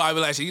the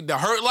Bobby Lashley, the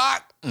Hurt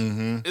Lock.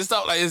 Mm-hmm. It's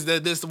stuff like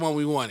this the one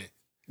we wanted.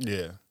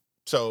 Yeah.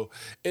 So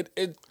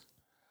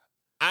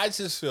I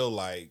just feel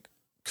like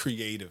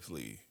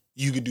creatively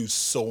you could do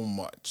so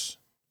much.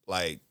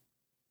 Like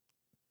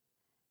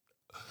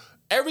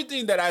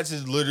everything that I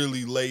just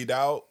literally laid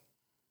out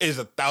is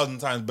 1,000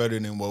 times better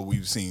than what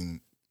we've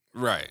seen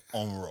Right.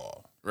 on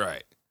Raw.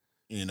 Right.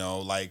 You know,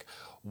 like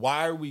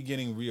why are we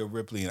getting Rhea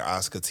Ripley and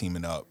Asuka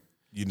teaming up?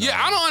 You know,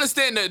 Yeah, I don't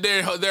understand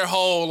their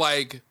whole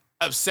like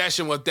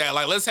obsession with that.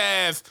 Like, let's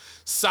have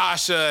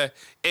Sasha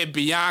and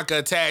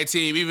Bianca tag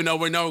team, even though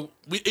we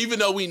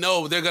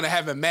know they're gonna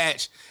have a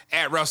match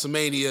at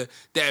WrestleMania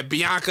that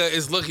Bianca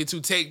is looking to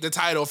take the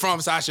title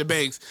from Sasha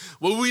Banks.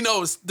 Well, we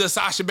know the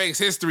Sasha Banks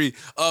history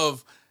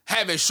of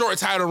having short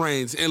title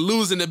reigns and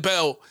losing the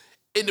belt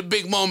in the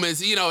big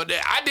moments. You know,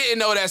 I didn't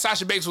know that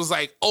Sasha Banks was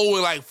like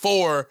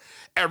 0-4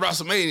 at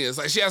WrestleMania. It's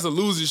like she has a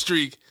losing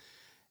streak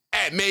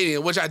at Mania,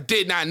 which I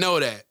did not know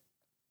that.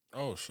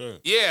 Oh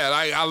shit. Yeah,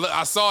 like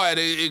I saw it.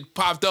 It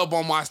popped up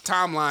on my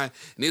timeline,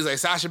 and he's like,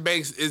 Sasha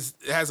Banks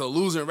has a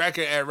losing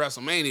record at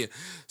WrestleMania.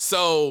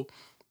 So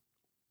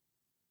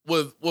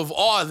with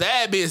all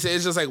that being said,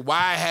 it's just like,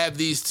 why have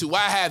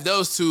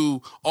those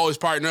two always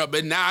partner up?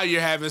 But now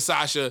you're having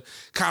Sasha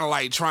kind of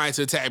like trying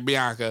to attack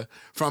Bianca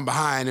from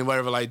behind and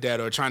whatever like that,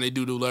 or trying to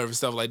do love and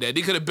stuff like that.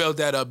 They could have built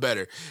that up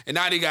better. And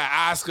now they got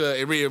Asuka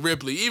and Rhea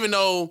Ripley, even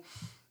though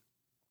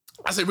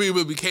I said Rhea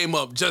Ripley came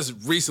up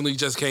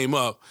just came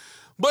up.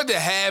 But to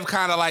have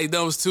kind of like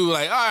those two,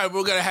 like, all right,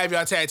 we're going to have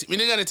y'all tag team. And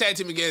they're going to tag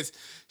team against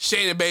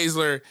Shayna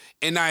Baszler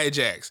and Nia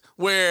Jax,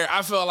 where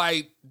I felt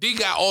like they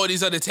got all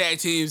these other tag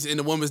teams in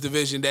the women's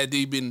division that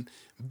they've been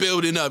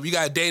building up. You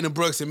got Dana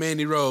Brooks and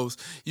Mandy Rose.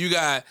 You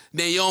got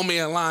Naomi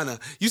and Lana.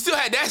 You still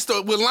had that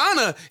story with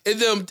Lana and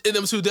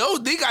them two.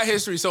 They got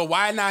history, so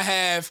why not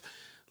have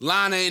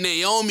Lana and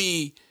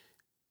Naomi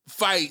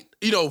fight,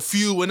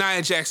 feud with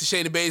Nia Jax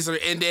and Shayna Baszler,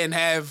 and then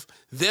have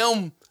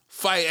them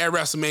fight at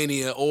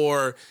WrestleMania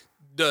or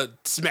the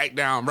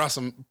SmackDown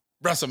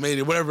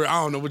WrestleMania, whatever,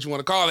 I don't know what you want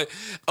to call it,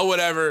 or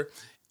whatever,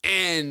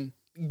 and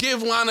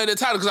give Lana the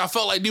title, because I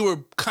felt like they were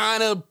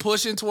kind of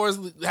pushing towards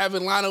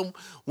having Lana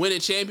win a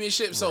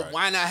championship, so Right.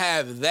 why not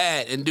have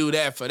that and do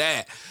that for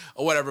that,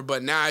 or whatever.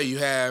 But now you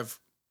have,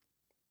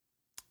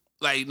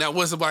 like, now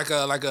what's it, like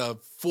a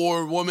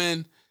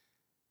 4-woman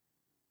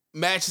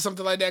match or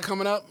something like that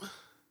coming up?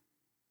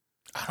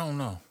 I don't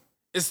know.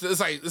 It's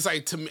like I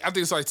think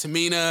it's like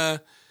Tamina,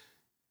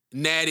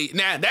 Natty.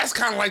 Now that's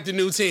kind of like the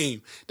new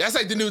team. That's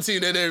like the new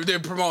team that they're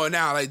promoting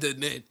now, like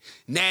the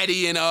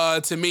Natty and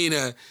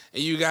Tamina,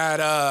 and you got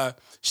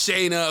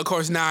Shayna, of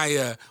course,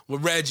 Nia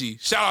with Reggie.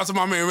 Shout out to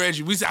my man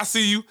Reggie. I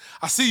see you,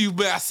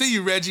 but I see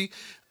you, Reggie.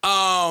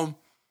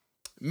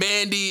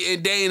 Mandy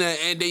and Dana,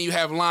 and then you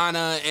have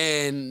Lana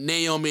and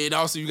Naomi, and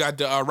also you got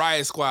the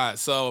Riot Squad.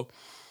 So,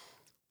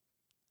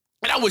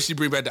 and I wish you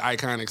bring back the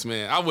Iconics,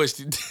 man. I wish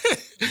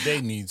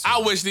They need to. I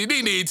wish they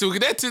need to,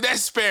 because that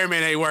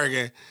experiment ain't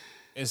working.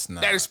 It's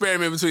not. That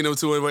experiment between them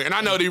two ain't working. And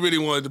I know they really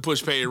wanted to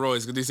push Peyton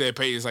Royce, because they said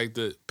Peyton's like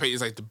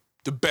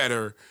the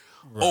better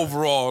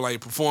overall like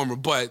performer.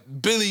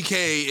 But Billy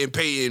Kay and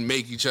Peyton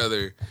make each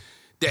other.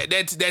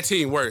 That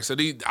team works. So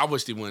I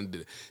wish they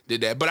wouldn't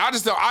did that. But I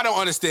don't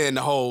understand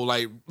the whole,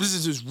 like, this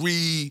is just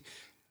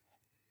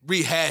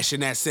rehashing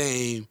that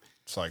same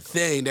Cycle.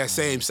 thing, that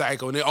same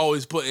cycle, and they're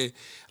always putting,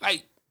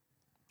 like,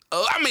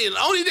 I mean, the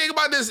only thing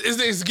about this is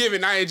it's giving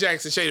Nia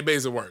Jax and Shayna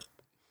Baszler work.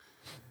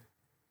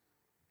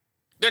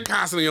 They're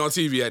constantly on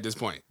TV at this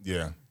point.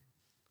 Yeah.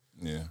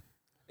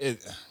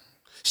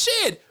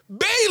 Shit,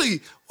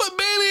 Bailey. What,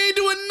 Bailey ain't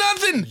doing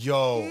nothing.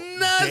 They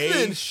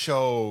Nothing.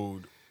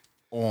 showed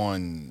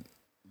on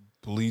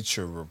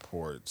Bleacher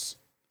Report's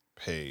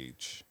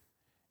page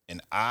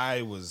and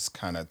I was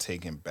kind of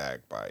taken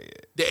back by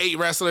it. The 8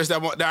 wrestlers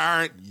that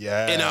aren't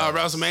in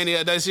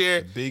WrestleMania this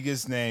year. The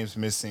biggest names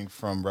missing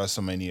from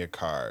WrestleMania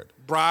card: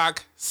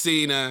 Brock,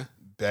 Cena,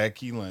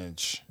 Becky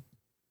Lynch,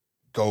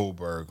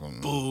 Goldberg,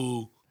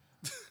 Boo,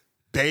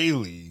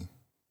 Bayley,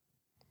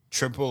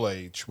 Triple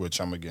H, which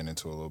I'm gonna get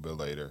into a little bit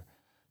later,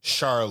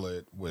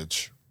 Charlotte,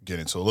 which get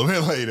into a little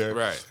bit later,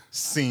 right?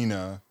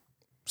 Cena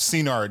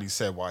already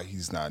said why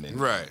he's not in,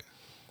 right?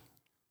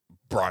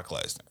 Brock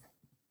Lesnar,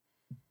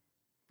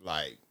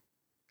 like,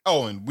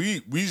 oh, and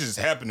we just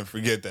happen to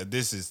forget that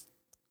this is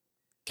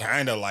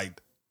kind of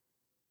like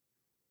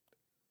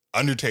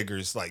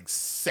Undertaker's like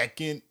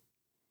second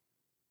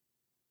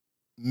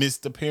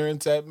missed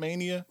appearance at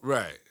Mania,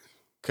 right?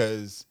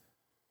 Because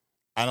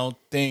I don't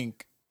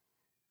think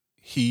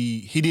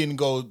he didn't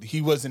go.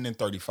 He wasn't in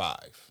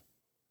 35.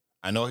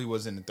 I know he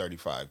wasn't in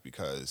 35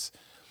 because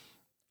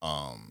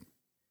on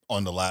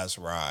the last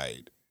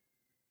ride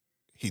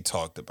he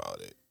talked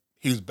about it.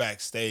 He was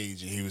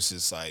backstage and he was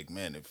just like,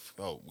 man, it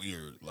felt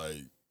weird.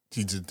 Like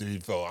he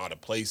felt out of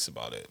place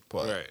about it.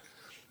 But right.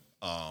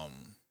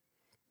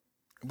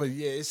 But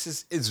yeah,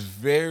 it's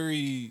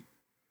very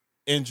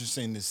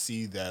interesting to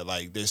see that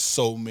like there's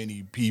so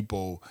many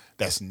people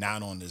that's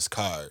not on this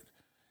card.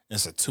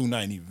 It's a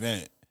 2-night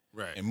event.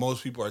 Right. And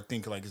most people are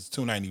thinking like it's a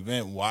 2-night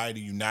event. Why do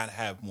you not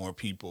have more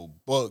people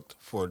booked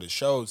for the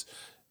shows?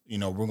 You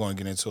know, we're going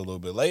to get into a little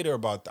bit later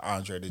about the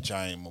Andre the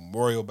Giant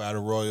Memorial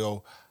Battle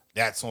Royal.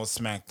 That's on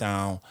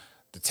SmackDown.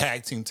 The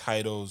tag team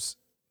titles,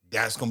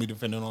 that's going to be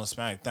defended on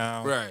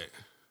SmackDown. Right.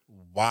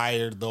 Why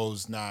are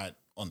those not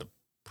on the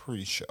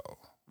pre-show?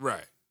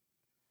 Right.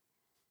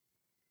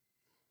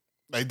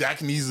 Like that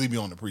can easily be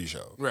on the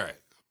pre-show. Right.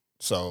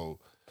 So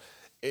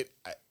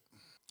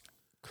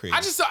crazy.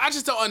 I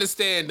just don't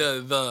understand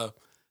that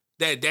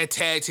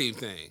tag team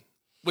thing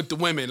with the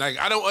women. Like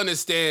I don't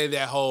understand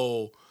that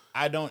whole.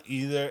 I don't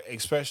either,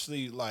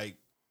 especially like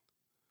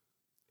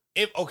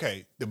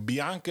the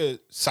Bianca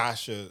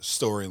Sasha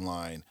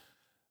storyline.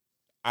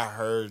 I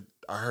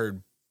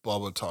heard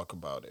Bubba talk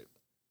about it,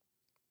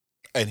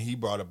 and he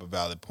brought up a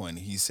valid point.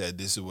 He said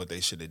this is what they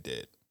should have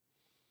did.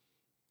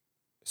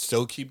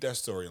 Still keep that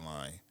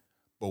storyline,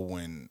 but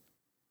when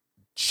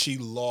she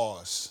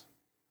lost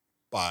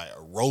by a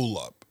roll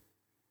up,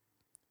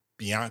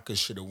 Bianca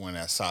should have won.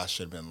 That Sasha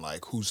should have been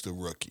like, "Who's the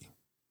rookie?"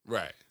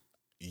 Right.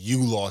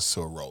 You lost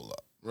to a roll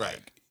up. Right.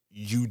 Like,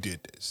 you did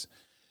this,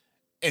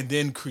 and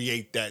then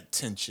create that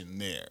tension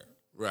there.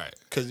 Right.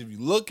 Because if you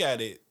look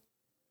at it,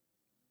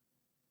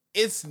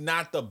 it's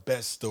not the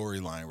best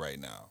storyline right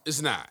now.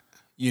 It's not.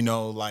 You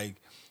know, like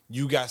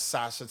you got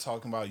Sasha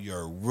talking about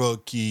you're a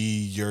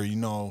rookie.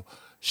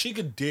 She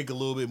could dig a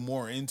little bit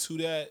more into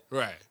that.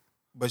 Right.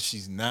 But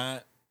she's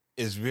not.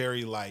 It's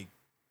very like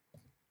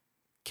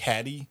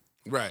catty.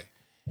 Right.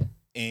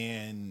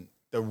 And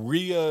the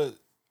Rhea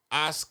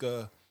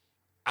Asuka,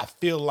 I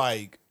feel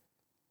like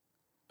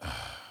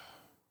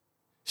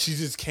she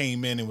just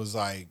came in and was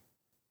like,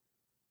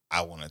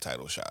 I want a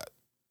title shot.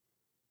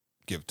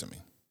 Give it to me.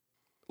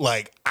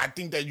 Like, I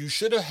think that you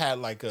should have had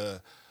like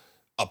a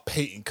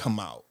Peyton come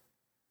out.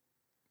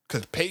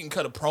 Because Peyton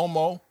cut a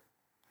promo.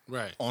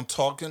 Right. On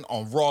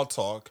Raw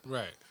Talk.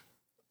 Right.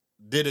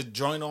 Did a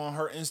joint on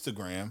her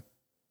Instagram.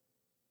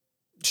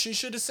 She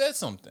should have said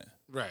something.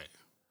 Right.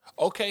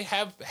 Okay,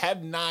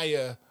 have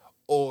Nia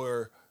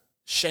or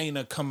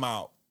Shayna come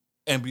out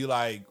and be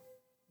like,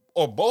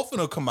 or both of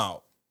them come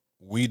out.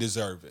 We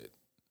deserve it.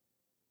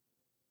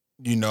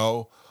 You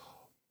know,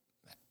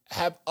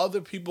 have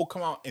other people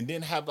come out and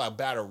then have a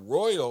battle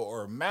royal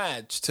or a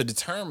match to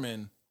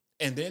determine,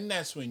 and then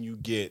that's when you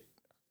get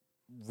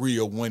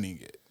Rhea winning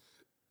it.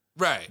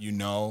 Right. You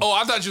know? Oh,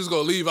 I thought you was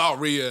going to leave out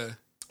Rhea.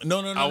 No.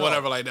 Or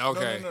whatever like that.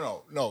 Okay.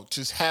 No.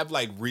 Just have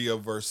like Rhea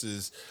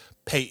versus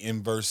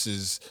Peyton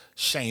versus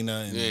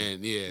Shayna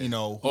and you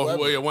know,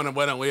 whoever.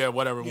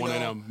 Whatever. One of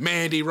them.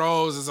 Mandy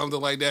Rose or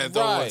something like that.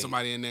 Throw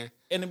somebody in there.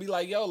 And it'd be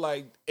like, yo,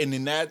 like, and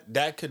then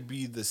that could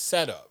be the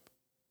setup.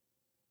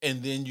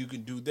 And then you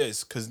can do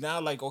this. Cause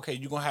now, like, okay,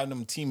 you're gonna have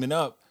them teaming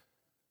up,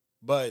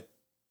 but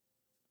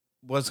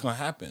what's gonna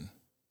happen?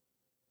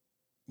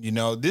 You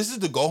know, this is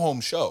the go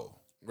home show.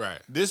 Right.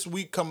 This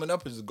week coming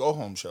up is the go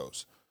home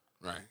shows.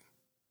 Right.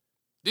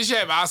 Did you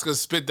have Asuka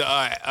spit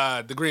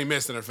the green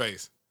mist in her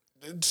face?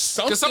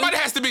 Because somebody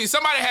has to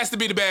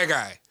be the bad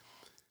guy.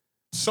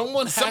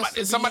 Somebody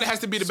has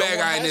to be the bad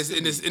guy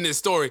in this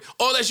story.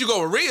 Or unless you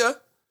go with Rhea.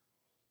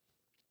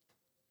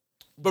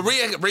 But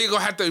Rhea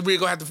gonna have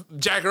to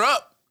jack her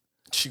up.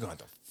 She gonna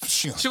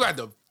have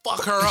to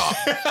fuck her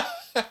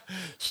up.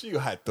 She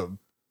gonna have to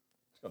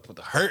put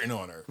the hurting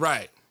on her.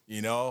 Right.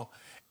 You know?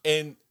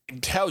 And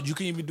hell, you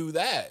can even do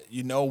that,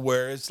 you know,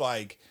 where it's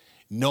like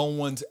no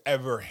one's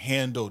ever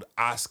handled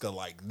Asuka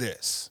like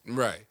this.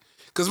 Right.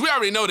 Because we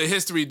already know the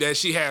history that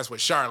she has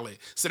with Charlotte.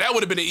 So that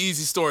would have been an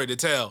easy story to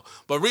tell.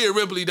 But Rhea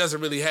Ripley doesn't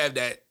really have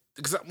that.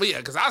 Because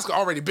Asuka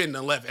already been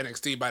in left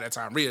NXT by that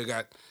time. Rhea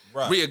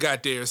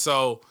got there.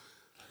 So.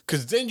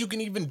 Because then you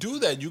can even do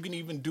that. You can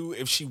even do,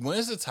 if she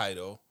wins the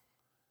title,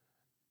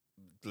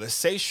 let's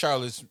say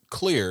Charlotte's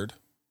cleared.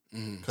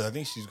 because I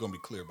think she's gonna be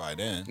cleared by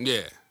then.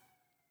 Yeah.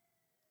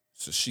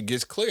 So she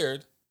gets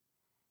cleared,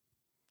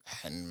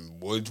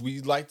 and would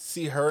we like to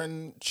see her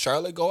and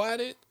Charlotte go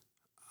at it?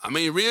 I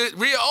mean, Rhea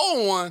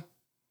own one.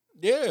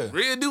 Yeah,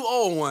 Rhea do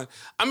own one.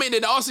 I mean,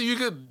 then also you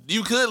could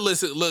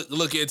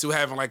look into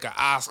having like an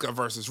Asuka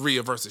versus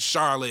Rhea versus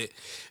Charlotte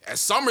at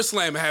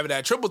SummerSlam and having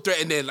that triple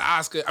threat, and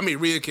then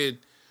Rhea could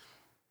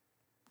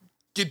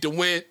get the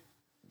win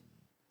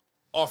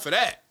off of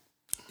that.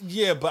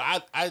 yeah, but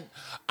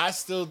I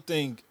still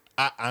think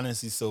I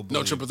honestly still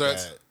believe No triple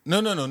threats? that-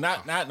 No,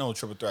 not no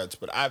triple threats.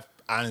 But I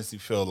honestly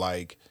feel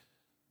like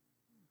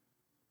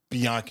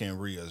Bianca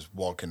and Rhea's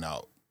walking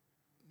out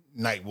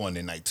night 1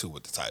 and night 2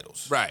 with the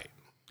titles. Right.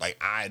 Like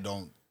I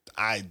don't.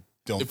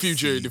 The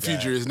future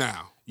is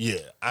now. Yeah,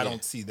 I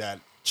don't see that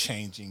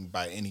changing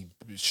by any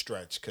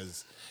stretch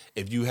because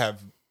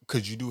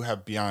you do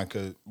have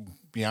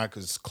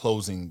Bianca's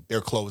closing.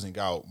 They're closing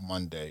out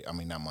Monday. I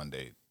mean, not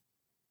Monday.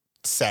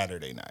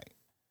 Saturday night.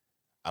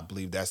 I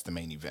believe that's the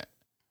main event.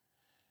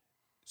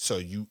 So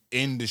you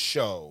end the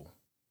show,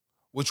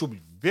 which will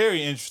be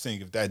very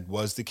interesting if that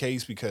was the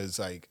case because,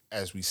 like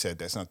as we said,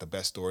 that's not the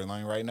best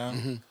storyline right now.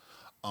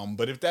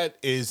 But if that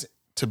is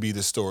to be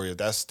the story, if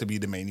that's to be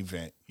the main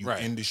event, you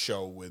end the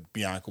show with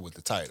Bianca with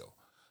the title.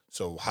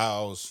 So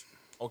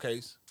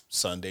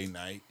Sunday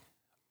night,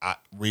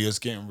 Rhea's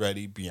getting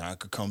ready.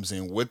 Bianca comes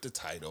in with the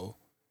title,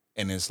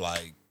 and it's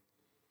like,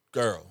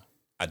 girl,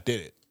 I did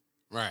it.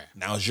 Right.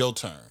 Now it's your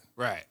turn.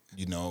 Right.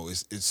 You know,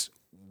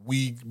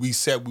 we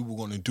said we were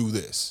going to do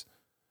this.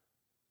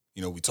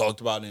 You know, we talked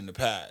about it in the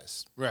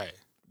past. Right.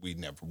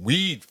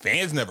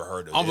 Fans never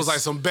heard of Almost this. like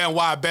some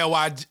Benoit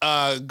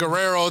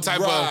Guerrero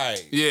type of.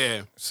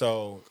 Yeah.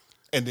 So,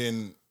 and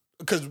then,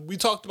 because we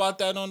talked about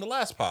that on the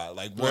last pod.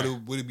 Like,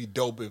 would it be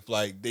dope if,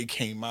 like,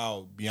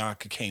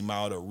 Bianca came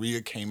out, or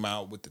Rhea came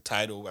out with the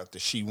title after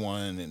she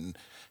won and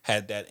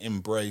had that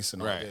embrace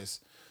and all this.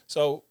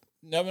 So,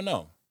 never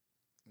know.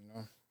 You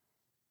know?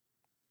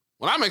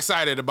 What I'm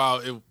excited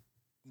about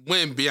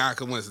when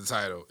Bianca wins the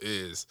title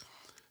is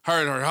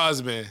her and her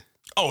husband.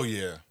 Oh,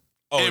 yeah.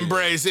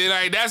 Embrace it.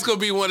 Like that's gonna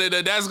be one of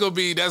the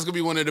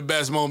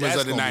best moments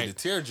of the night.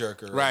 That's gonna be the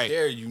tearjerker right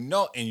there. You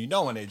know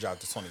when they drop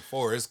the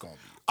 24, it's gonna be.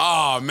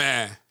 Oh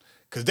man,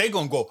 because they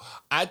gonna go.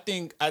 I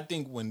think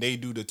when they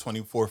do the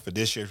 24 for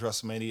this year's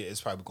WrestleMania,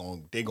 it's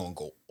probably they're gonna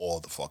go all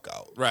the fuck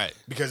out. Right.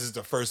 Because it's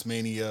the first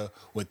Mania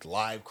with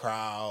live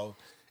crowd.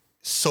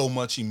 So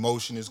much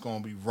emotion is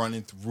gonna be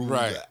running through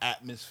the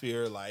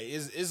atmosphere. Like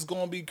it's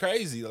gonna be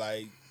crazy.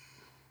 Like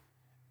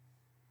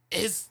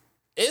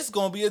it's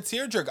gonna be a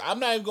tearjerker. I'm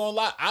not even gonna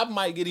lie. I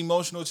might get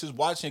emotional just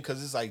watching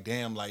because it's like,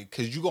 damn, like,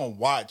 because you're gonna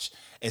watch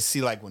and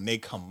see like when they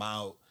come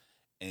out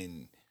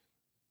and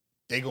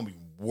they're gonna be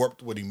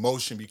warped with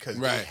emotion because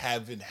they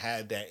haven't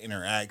had that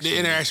interaction. The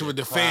interaction with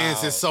the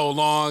fans is so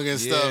long and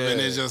stuff, and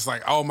it's just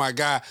like, oh my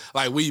god,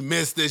 like we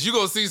missed this. You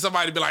gonna see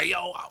somebody be like,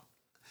 yo,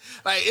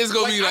 like it's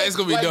gonna be it's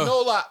gonna be done.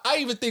 No lie, I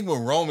even think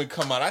when Roman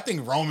come out, I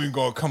think Roman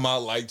gonna come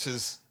out like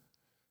just.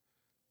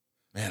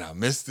 Man, I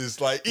missed this.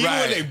 Like even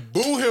when they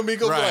boo him, he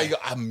goes like,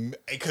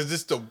 because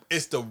it's the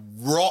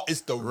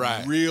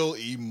real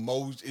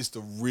emotion, it's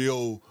the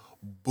real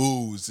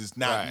boos. It's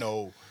not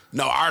no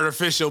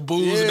artificial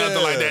boos or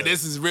nothing like that.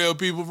 This is real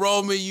people.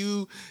 Roman,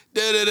 you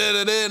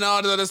and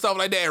all this other stuff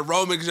like that. And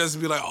Roman can just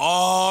be like,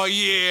 oh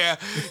yeah,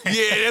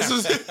 this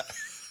was.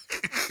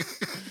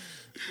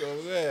 So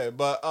yeah,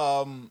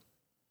 but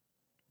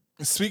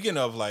speaking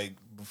of like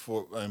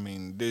before, I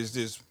mean, there's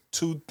just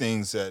two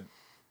things that.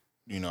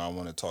 You know, I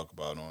want to talk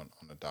about on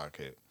the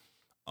docket,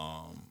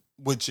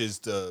 which is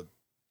do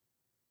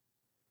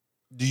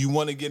you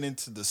want to get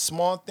into the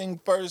small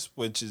thing first,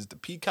 which is the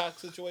Peacock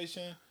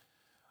situation,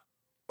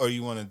 or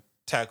you want to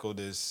tackle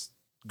this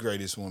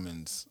greatest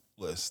women's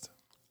list?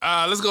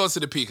 Let's go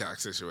into the Peacock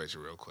situation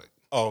real quick.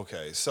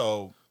 Okay,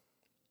 so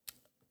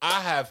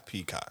I have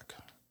Peacock.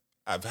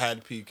 I've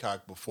had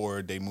Peacock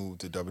before they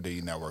moved to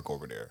WWE Network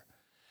over there,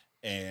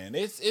 and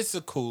it's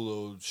a cool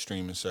little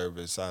streaming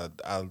service. I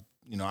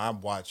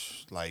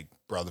watch like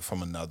Brother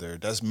from Another.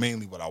 That's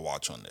mainly what I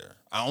watch on there.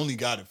 I only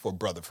got it for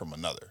Brother from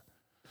Another.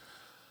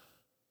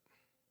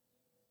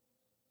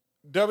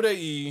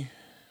 WWE,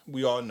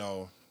 we all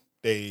know,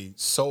 they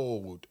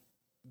sold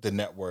the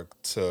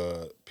network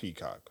to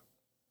Peacock.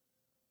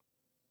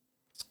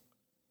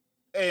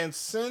 And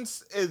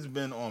since it's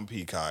been on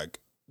Peacock,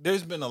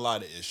 there's been a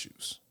lot of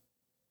issues.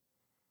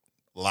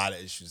 A lot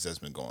of issues that's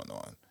been going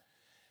on.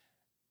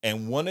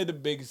 And one of the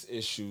biggest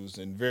issues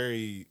and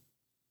very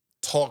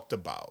talked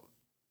about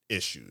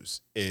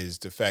issues is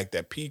the fact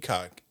that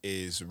Peacock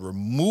is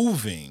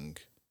removing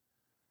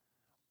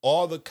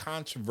all the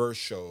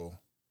controversial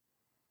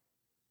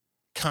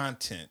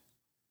content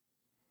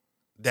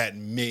that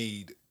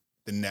made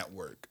the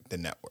network.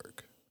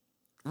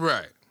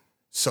 Right.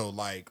 So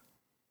like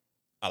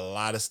a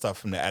lot of stuff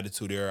from the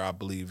Attitude Era, I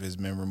believe, has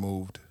been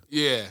removed.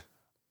 Yeah.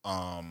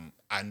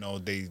 I know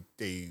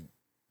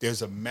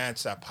there's a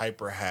match that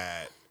Piper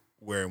had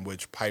in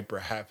which Piper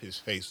half his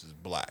face was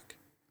black.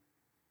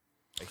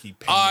 Like he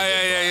painted Oh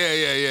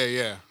it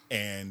yeah.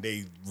 And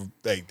they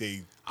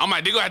I'm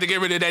like, they gonna have to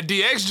get rid of that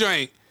DX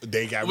joint.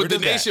 They got with rid the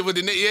of that. nation, with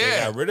the They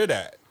yeah. got rid of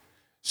that.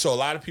 So a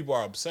lot of people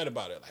are upset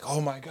about it. Like,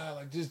 oh my God,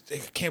 like this, they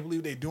can't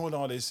believe they're doing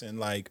all this. And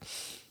like,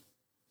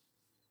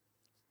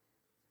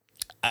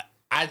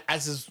 I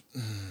just,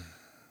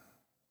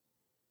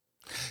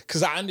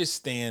 because I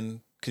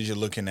understand, because you're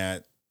looking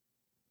at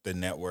the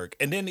network.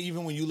 And then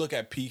even when you look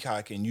at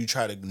Peacock and you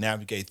try to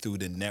navigate through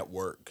the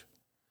network,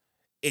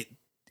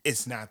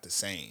 it's not the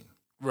same.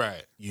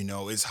 Right. You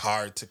know, it's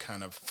hard to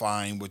kind of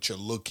find what you're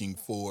looking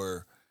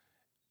for.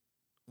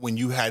 When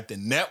you had the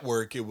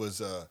network, it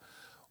was a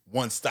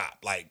one stop.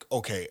 Like,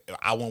 okay,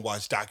 I want to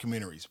watch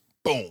documentaries.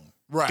 Boom.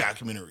 Right.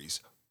 Documentaries.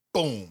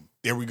 Boom.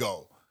 There we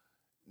go.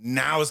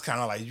 Now it's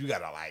kind of like you got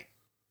to like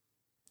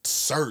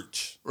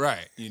search.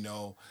 Right. You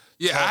know.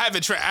 Yeah, I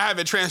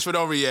haven't transferred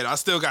over yet. I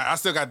still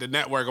got the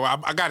network.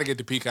 I got to get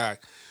the Peacock,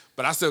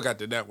 but I still got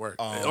the network.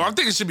 I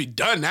think it should be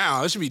done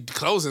now. It should be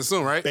closing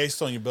soon, right? Based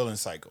on your billing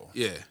cycle.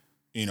 Yeah.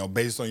 You know,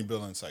 based on your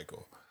billing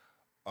cycle.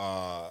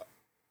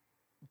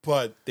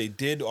 But they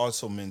did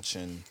also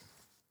mention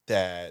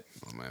that...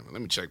 Oh, man,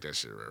 let me check that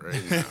shit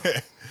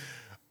right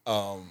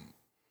now.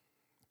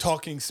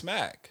 Talking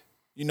Smack.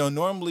 You know,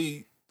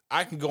 normally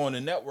I can go on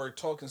the network.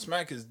 Talking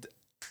Smack is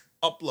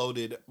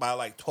uploaded by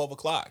like 12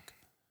 o'clock.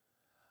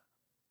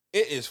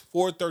 It is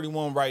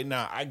 4:31 right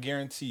now. I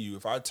guarantee you,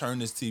 if I turn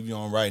this TV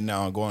on right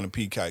now and go on the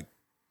Peacock,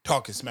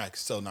 Talking Smack is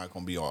still not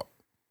going to be on.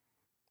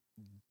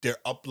 Their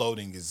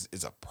uploading is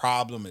a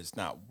problem. It's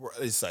not.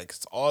 It's like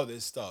it's all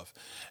this stuff,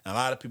 and a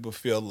lot of people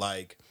feel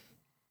like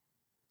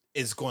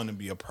it's going to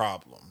be a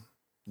problem.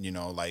 You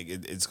know, like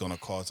it's going to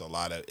cause a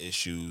lot of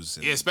issues.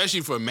 Yeah,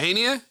 especially for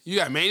Mania. You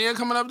got Mania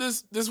coming up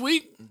this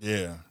week.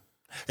 Yeah,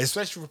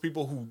 especially for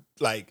people who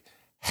like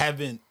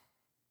haven't.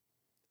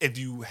 If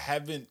you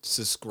haven't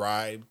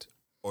subscribed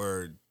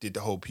or did the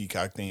whole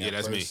Peacock thing,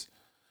 that's me.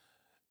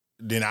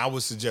 Then I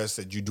would suggest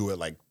that you do it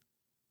like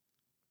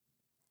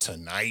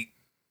tonight.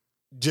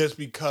 Just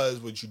because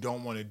what you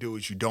don't want to do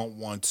is you don't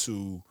want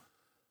to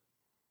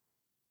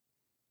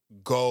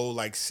go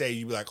like, say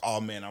you be like,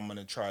 oh man, I'm going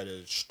to try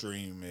to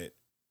stream it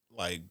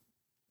like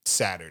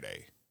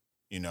Saturday,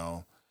 you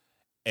know,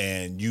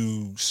 and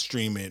you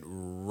stream it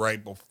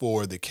right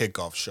before the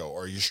kickoff show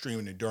or you're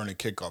streaming it during the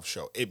kickoff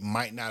show. It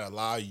might not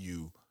allow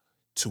you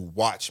to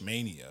watch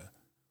Mania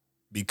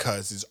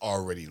because it's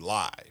already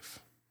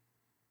live.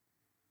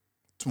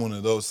 It's one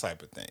of those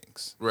type of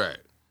things. Right.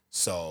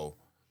 So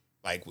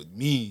like with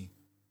me,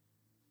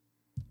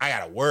 I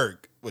gotta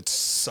work, which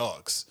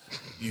sucks,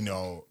 you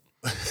know.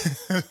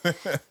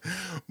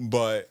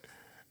 But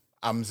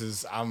I'll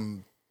just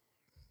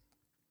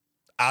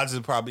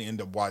probably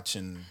end up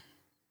watching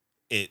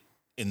it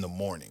in the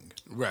morning.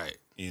 Right.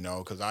 You know,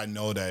 because I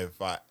know that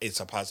it's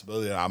a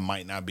possibility that I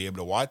might not be able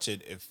to watch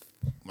it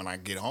when I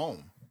get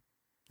home.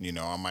 You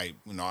know, I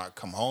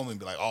come home and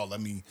be like, oh, let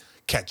me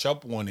catch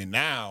up on it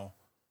now.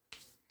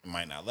 It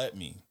might not let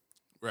me.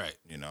 Right.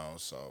 You know,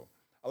 so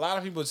a lot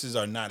of people just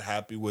are not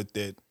happy with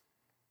it.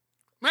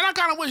 Man, I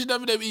kind of wish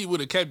WWE would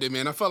have kept it,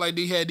 man. I felt like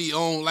they had their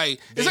own, like,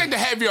 it's like to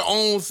have your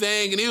own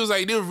thing. And it was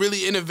like, they were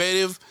really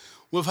innovative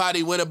with how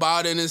they went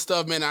about it and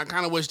stuff, man. I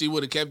kind of wish they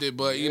would have kept it,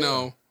 but, you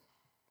know.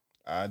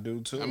 I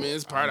do, too. I mean,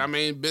 it's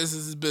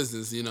business is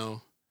business, you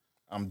know.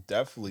 I'm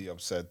definitely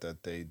upset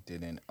that they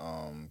didn't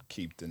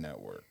keep the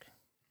network.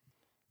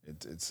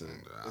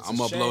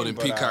 I'm uploading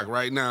Peacock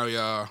right now,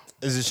 y'all.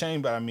 It's a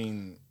shame, but I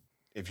mean,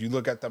 if you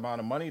look at the amount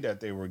of money that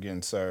they were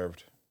getting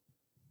served.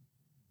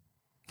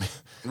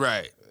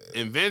 Right.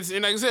 And Vince,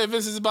 and like I said,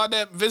 Vince is about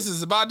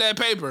that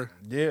paper.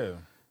 Yeah.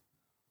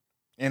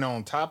 And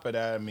on top of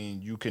that, I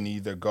mean, you can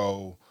either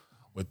go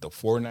with the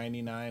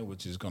 $4.99,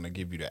 which is going to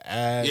give you the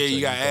ads. Yeah,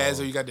 you got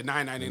ads, or you got the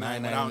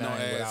 $9.99 without no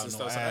ads and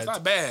stuff. So that's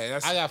not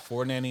bad. I got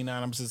 $4.99.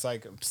 I'm just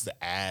like, it's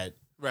the ad.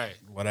 Right.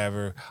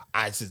 Whatever.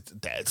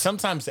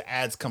 Sometimes the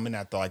ads come in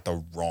at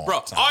the wrong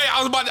time. Oh yeah,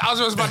 I was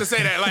just about to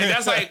say that. Like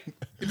that's like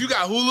if you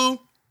got Hulu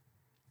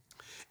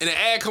and the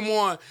ad come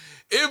on,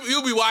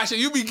 you'll be watching,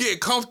 you be getting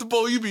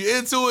comfortable, you be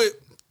into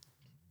it.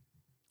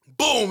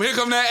 Boom, here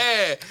come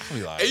that ad.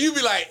 And you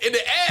be like, and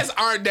the ads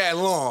aren't that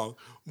long,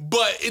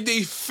 but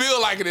they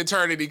feel like an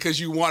eternity because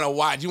you want to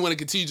watch. You want to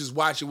continue just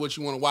watching what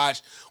you want to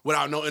watch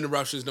without no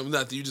interruptions, no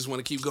nothing. You just want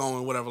to keep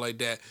going, whatever like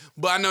that.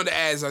 But I know the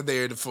ads are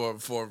there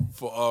for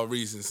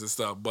reasons and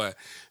stuff. But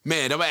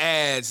man, them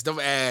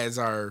ads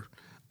are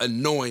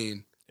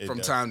annoying from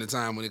time to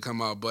time when they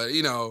come out. But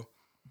you know,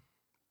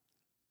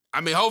 I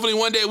mean, hopefully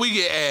one day we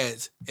get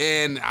ads,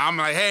 and I'm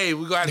like, hey,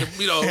 we got to,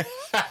 you know,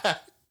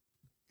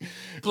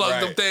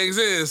 plug them things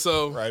in.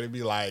 So right, it'd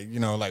be like, you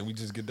know, like we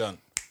just get done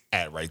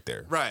ad right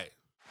there. Right.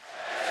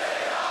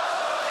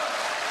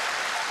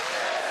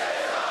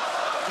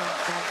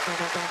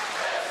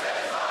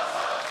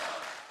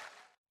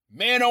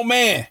 Man, oh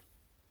man,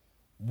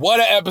 what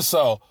an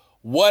episode.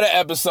 What an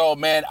episode,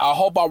 man. I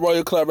hope our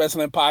Royal Club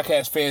Wrestling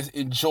Podcast fans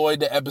enjoyed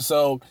the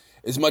episode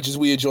as much as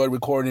we enjoyed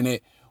recording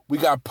it. We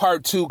got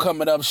part 2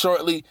 coming up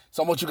shortly,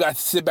 so I want you guys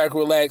to sit back,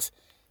 relax,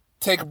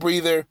 take a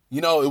breather. You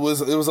know, it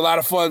was a lot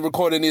of fun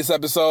recording this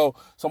episode.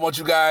 So I want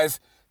you guys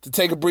to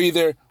take a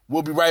breather.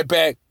 We'll be right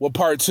back with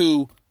part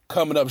 2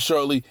 coming up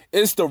shortly.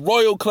 It's the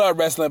Royal Club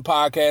Wrestling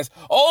Podcast.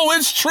 Oh,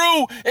 it's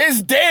true.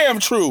 It's damn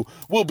true.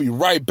 We'll be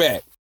right back.